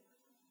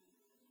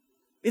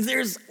 If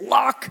there's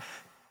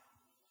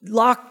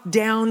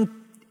lockdown,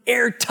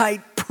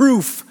 airtight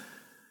proof,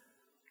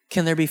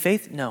 can there be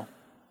faith? No.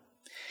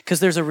 Because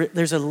there's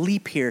a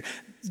leap here.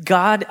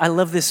 God, I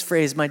love this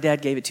phrase, my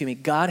dad gave it to me,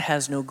 God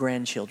has no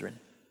grandchildren.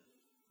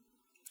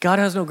 God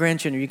has no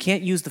grandchildren. You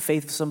can't use the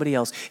faith of somebody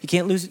else. You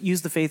can't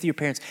use the faith of your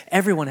parents.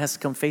 Everyone has to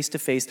come face to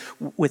face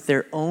with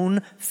their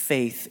own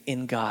faith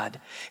in God.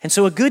 And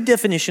so a good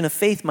definition of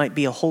faith might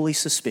be a holy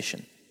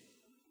suspicion.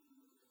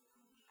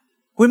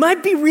 We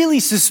might be really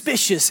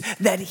suspicious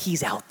that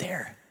he's out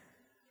there.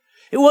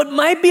 What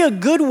might be a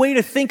good way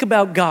to think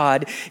about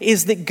God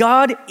is that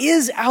God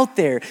is out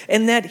there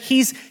and that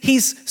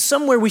he's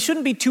somewhere. We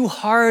shouldn't be too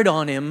hard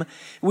on him.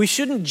 We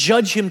shouldn't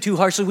judge him too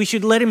harshly. We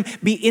should let him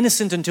be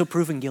innocent until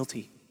proven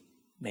guilty,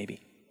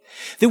 maybe.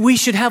 That we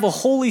should have a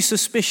holy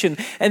suspicion,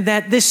 and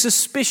that this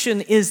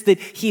suspicion is that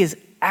he is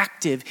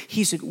active,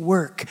 he's at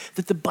work,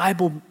 that the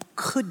Bible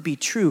could be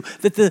true,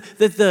 that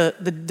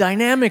the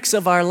dynamics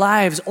of our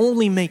lives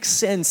only make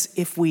sense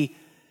if we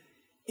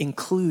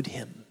include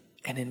him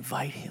and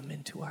invite him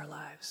into our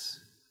lives.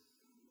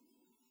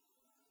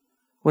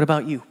 What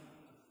about you?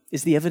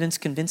 Is the evidence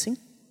convincing?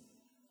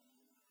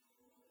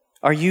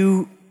 Are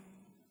you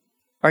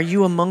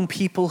among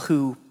people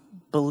who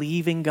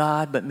believe in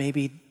God but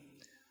maybe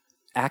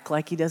act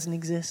like he doesn't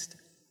exist?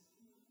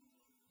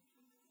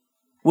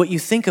 What you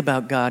think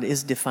about God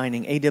is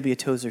defining. A.W.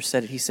 Tozer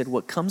said it. He said,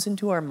 what comes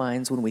into our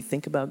minds when we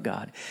think about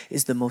God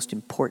is the most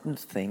important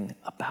thing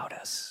about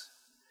us.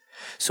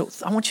 So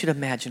I want you to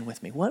imagine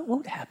with me, what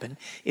would happen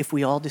if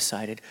we all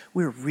decided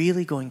we're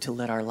really going to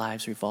let our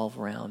lives revolve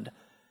around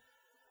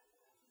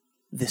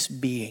this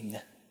being,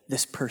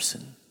 this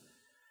person,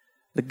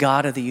 the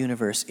God of the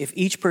universe? If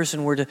each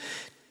person were to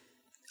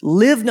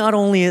live not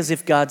only as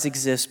if God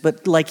exists,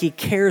 but like he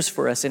cares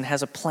for us and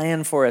has a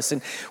plan for us.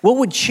 And what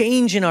would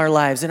change in our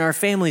lives, in our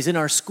families, in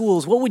our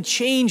schools? What would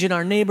change in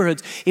our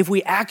neighborhoods if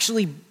we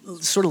actually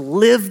sort of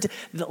lived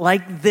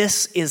like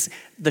this is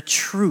the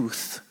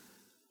truth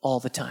all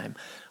the time?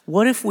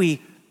 What if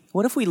we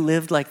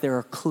lived like there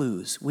are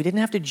clues? We didn't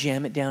have to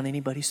jam it down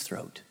anybody's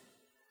throat.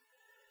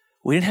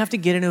 We didn't have to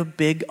get into a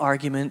big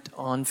argument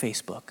on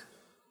Facebook.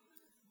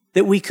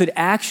 That we could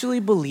actually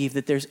believe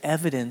that there's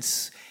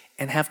evidence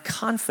and have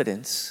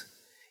confidence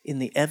in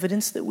the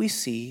evidence that we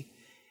see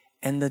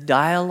and the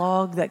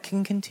dialogue that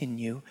can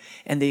continue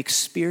and the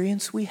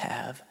experience we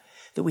have,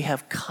 that we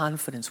have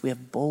confidence, we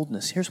have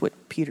boldness. Here's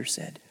what Peter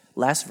said,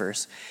 last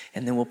verse,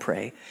 and then we'll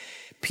pray.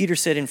 Peter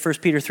said in 1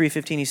 Peter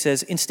 3:15, he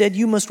says, instead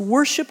you must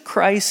worship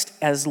Christ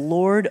as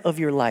Lord of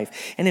your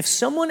life. And if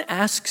someone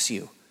asks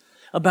you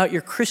about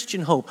your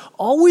Christian hope,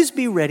 always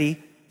be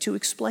ready to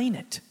explain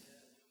it.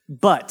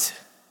 But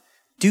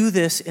do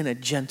this in a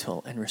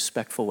gentle and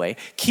respectful way.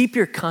 Keep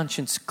your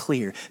conscience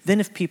clear.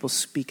 Then if people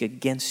speak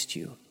against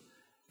you,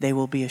 they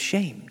will be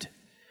ashamed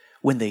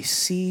when they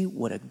see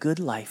what a good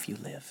life you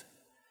live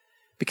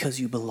because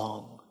you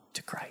belong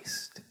to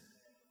Christ.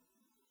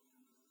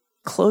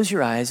 Close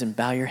your eyes and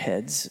bow your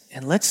heads,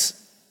 and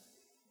let's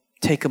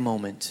take a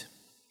moment.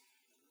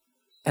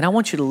 And I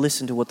want you to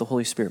listen to what the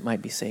Holy Spirit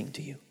might be saying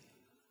to you.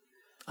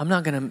 I'm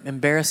not going to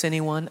embarrass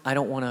anyone. I'm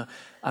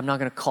not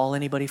going to call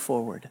anybody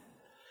forward.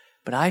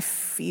 But I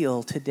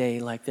feel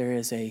today like there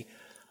is a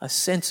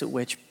sense at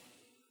which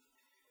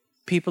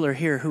people are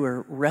here who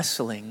are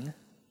wrestling.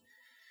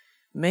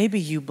 Maybe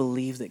you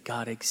believe that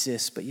God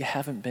exists, but you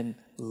haven't been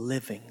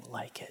living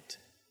like it.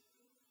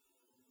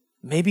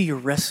 Maybe you're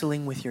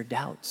wrestling with your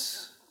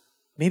doubts.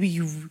 Maybe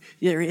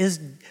there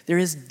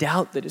is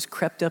doubt that has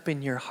crept up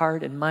in your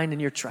heart and mind, and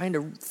you're trying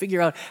to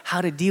figure out how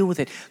to deal with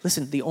it.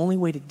 Listen, the only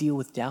way to deal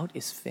with doubt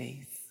is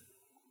faith.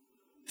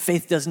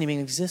 Faith doesn't even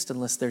exist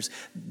unless there's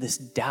this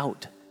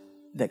doubt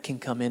that can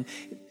come in.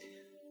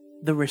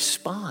 The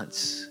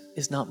response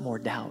is not more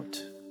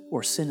doubt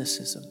or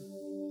cynicism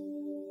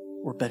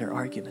or better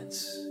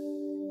arguments.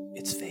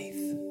 It's faith.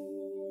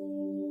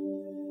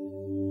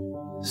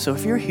 So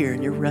if you're here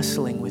and you're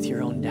wrestling with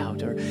your own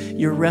doubt, or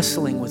you're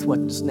wrestling with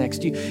what's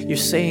next, you're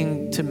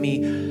saying to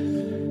me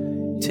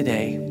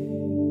today,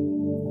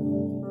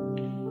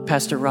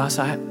 Pastor Ross,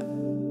 I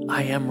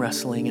am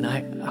wrestling, and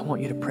I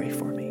want you to pray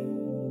for me.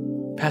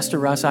 Pastor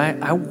Ross,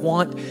 I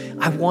want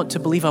to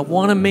believe. I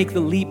want to make the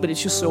leap, but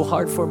it's just so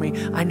hard for me.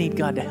 I need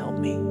God to help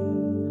me.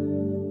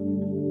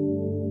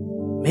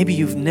 Maybe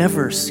you've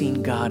never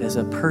seen God as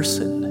a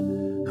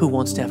person who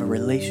wants to have a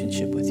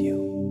relationship with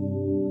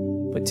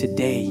you. But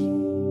today,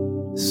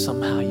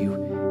 somehow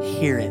you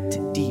hear it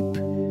deep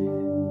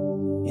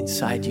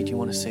inside you. Do you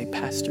want to say,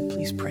 Pastor,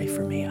 please pray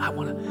for me? I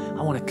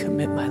want to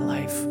commit my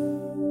life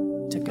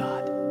to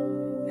God.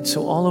 And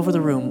so all over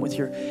the room with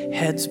your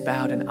heads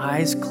bowed and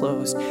eyes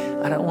closed,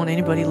 I don't want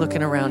anybody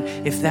looking around.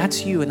 If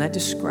that's you and that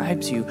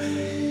describes you,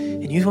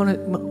 and you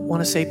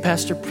want to say,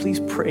 Pastor, please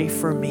pray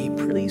for me.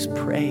 Please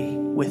pray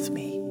with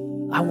me.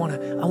 I want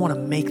to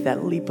make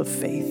that leap of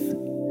faith.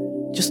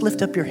 Just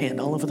lift up your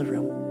hand all over the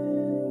room.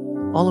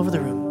 All over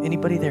the room.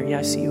 Anybody there? Yeah,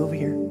 I see you over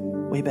here.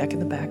 Way back in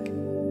the back.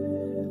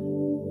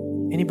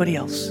 Anybody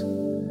else?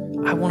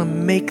 I want to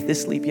make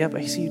this leap. Yep,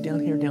 I see you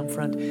down here, down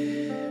front.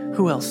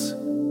 Who else?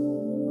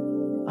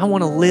 I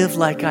want to live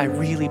like I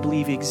really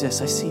believe he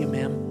exists. I see you,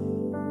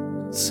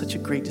 ma'am. It's such a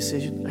great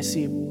decision. I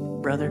see you,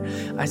 brother.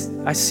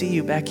 I see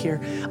you back here.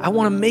 I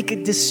want to make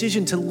a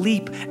decision to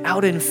leap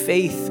out in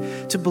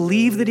faith, to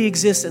believe that he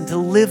exists and to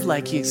live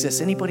like he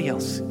exists. Anybody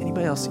else?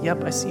 Anybody else?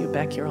 Yep, I see you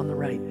back here on the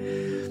right.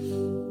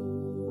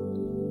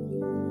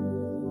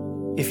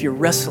 If you're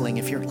wrestling,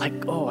 if you're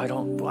like,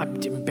 I'm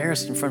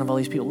embarrassed in front of all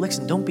these people.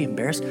 Listen, don't be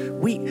embarrassed.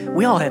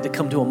 We all had to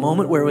come to a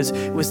moment where it was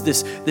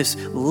this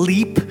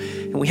leap,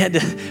 and we had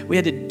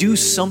to do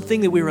something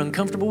that we were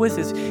uncomfortable with.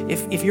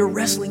 If you're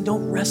wrestling,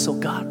 don't wrestle.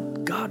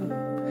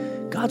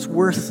 God's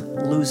worth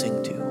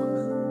losing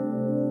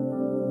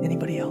to.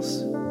 Anybody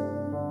else?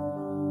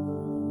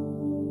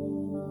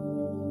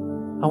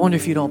 I wonder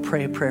if you'd all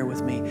pray a prayer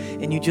with me,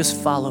 and you just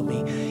follow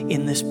me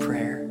in this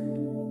prayer.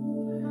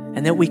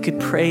 and that we could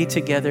pray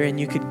together and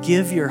you could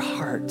give your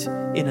heart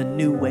in a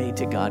new way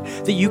to God,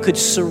 that you could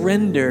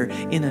surrender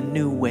in a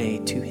new way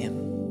to Him.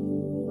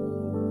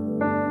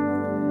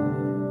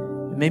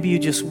 Maybe you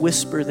just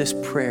whisper this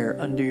prayer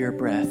under your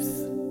breath.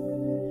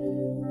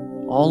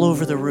 All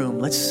over the room,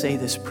 let's say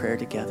this prayer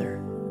together.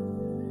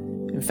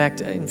 In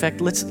fact,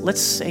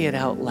 let's say it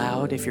out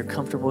loud if you're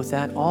comfortable with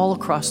that. All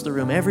across the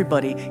room,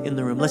 everybody in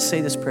the room, let's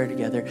say this prayer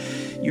together.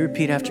 You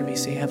repeat after me.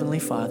 Say, Heavenly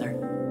Father,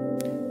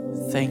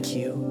 thank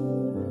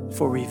you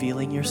for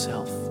revealing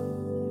yourself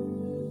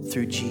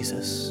through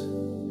Jesus,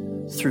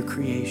 through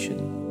creation,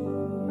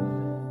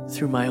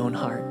 through my own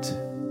heart.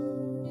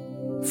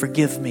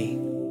 Forgive me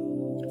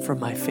for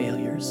my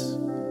failures,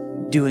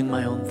 doing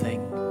my own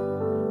thing,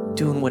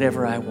 doing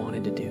whatever I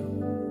wanted to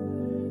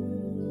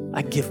do.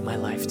 I give my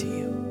life to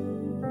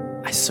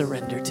you. I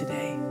surrender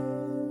today.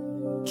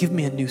 Give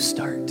me a new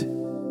start.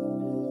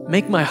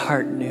 Make my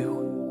heart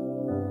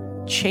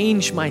new.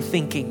 Change my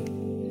thinking.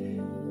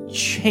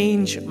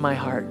 Change my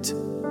heart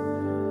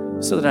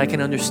so that I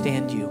can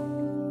understand you,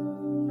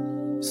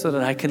 so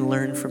that I can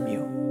learn from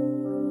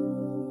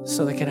you,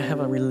 so that I can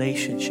have a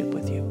relationship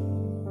with you.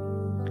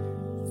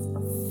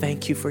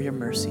 Thank you for your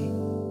mercy.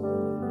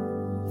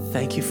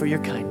 Thank you for your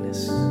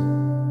kindness.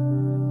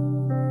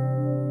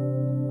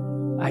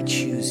 I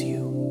choose you.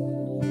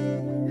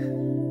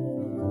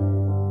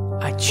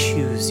 I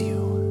choose you.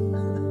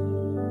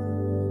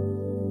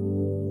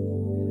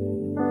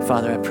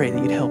 Father, I pray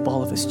that you'd help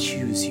all of us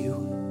choose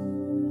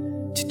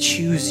you, to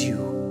choose you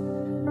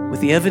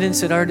with the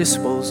evidence at our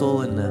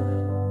disposal and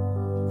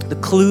the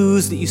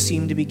clues that you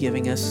seem to be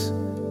giving us.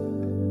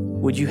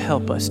 Would you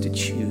help us to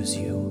choose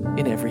you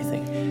in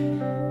everything?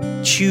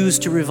 Choose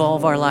to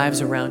revolve our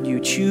lives around you.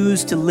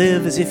 Choose to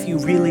live as if you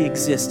really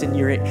exist and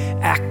you're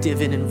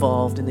active and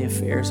involved in the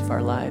affairs of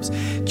our lives.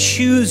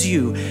 Choose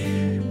you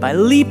by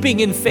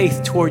leaping in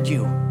faith toward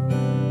you,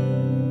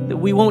 that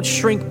we won't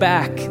shrink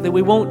back, that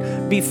we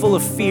won't be full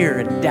of fear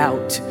and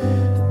doubt,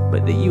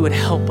 but that you would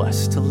help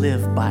us to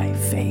live by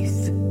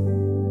faith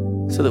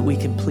so that we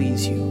can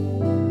please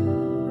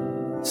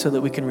you, so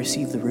that we can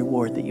receive the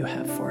reward that you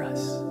have for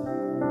us.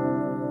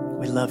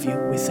 We love you.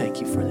 We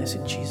thank you for this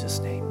in Jesus'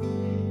 name.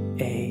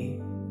 Amen.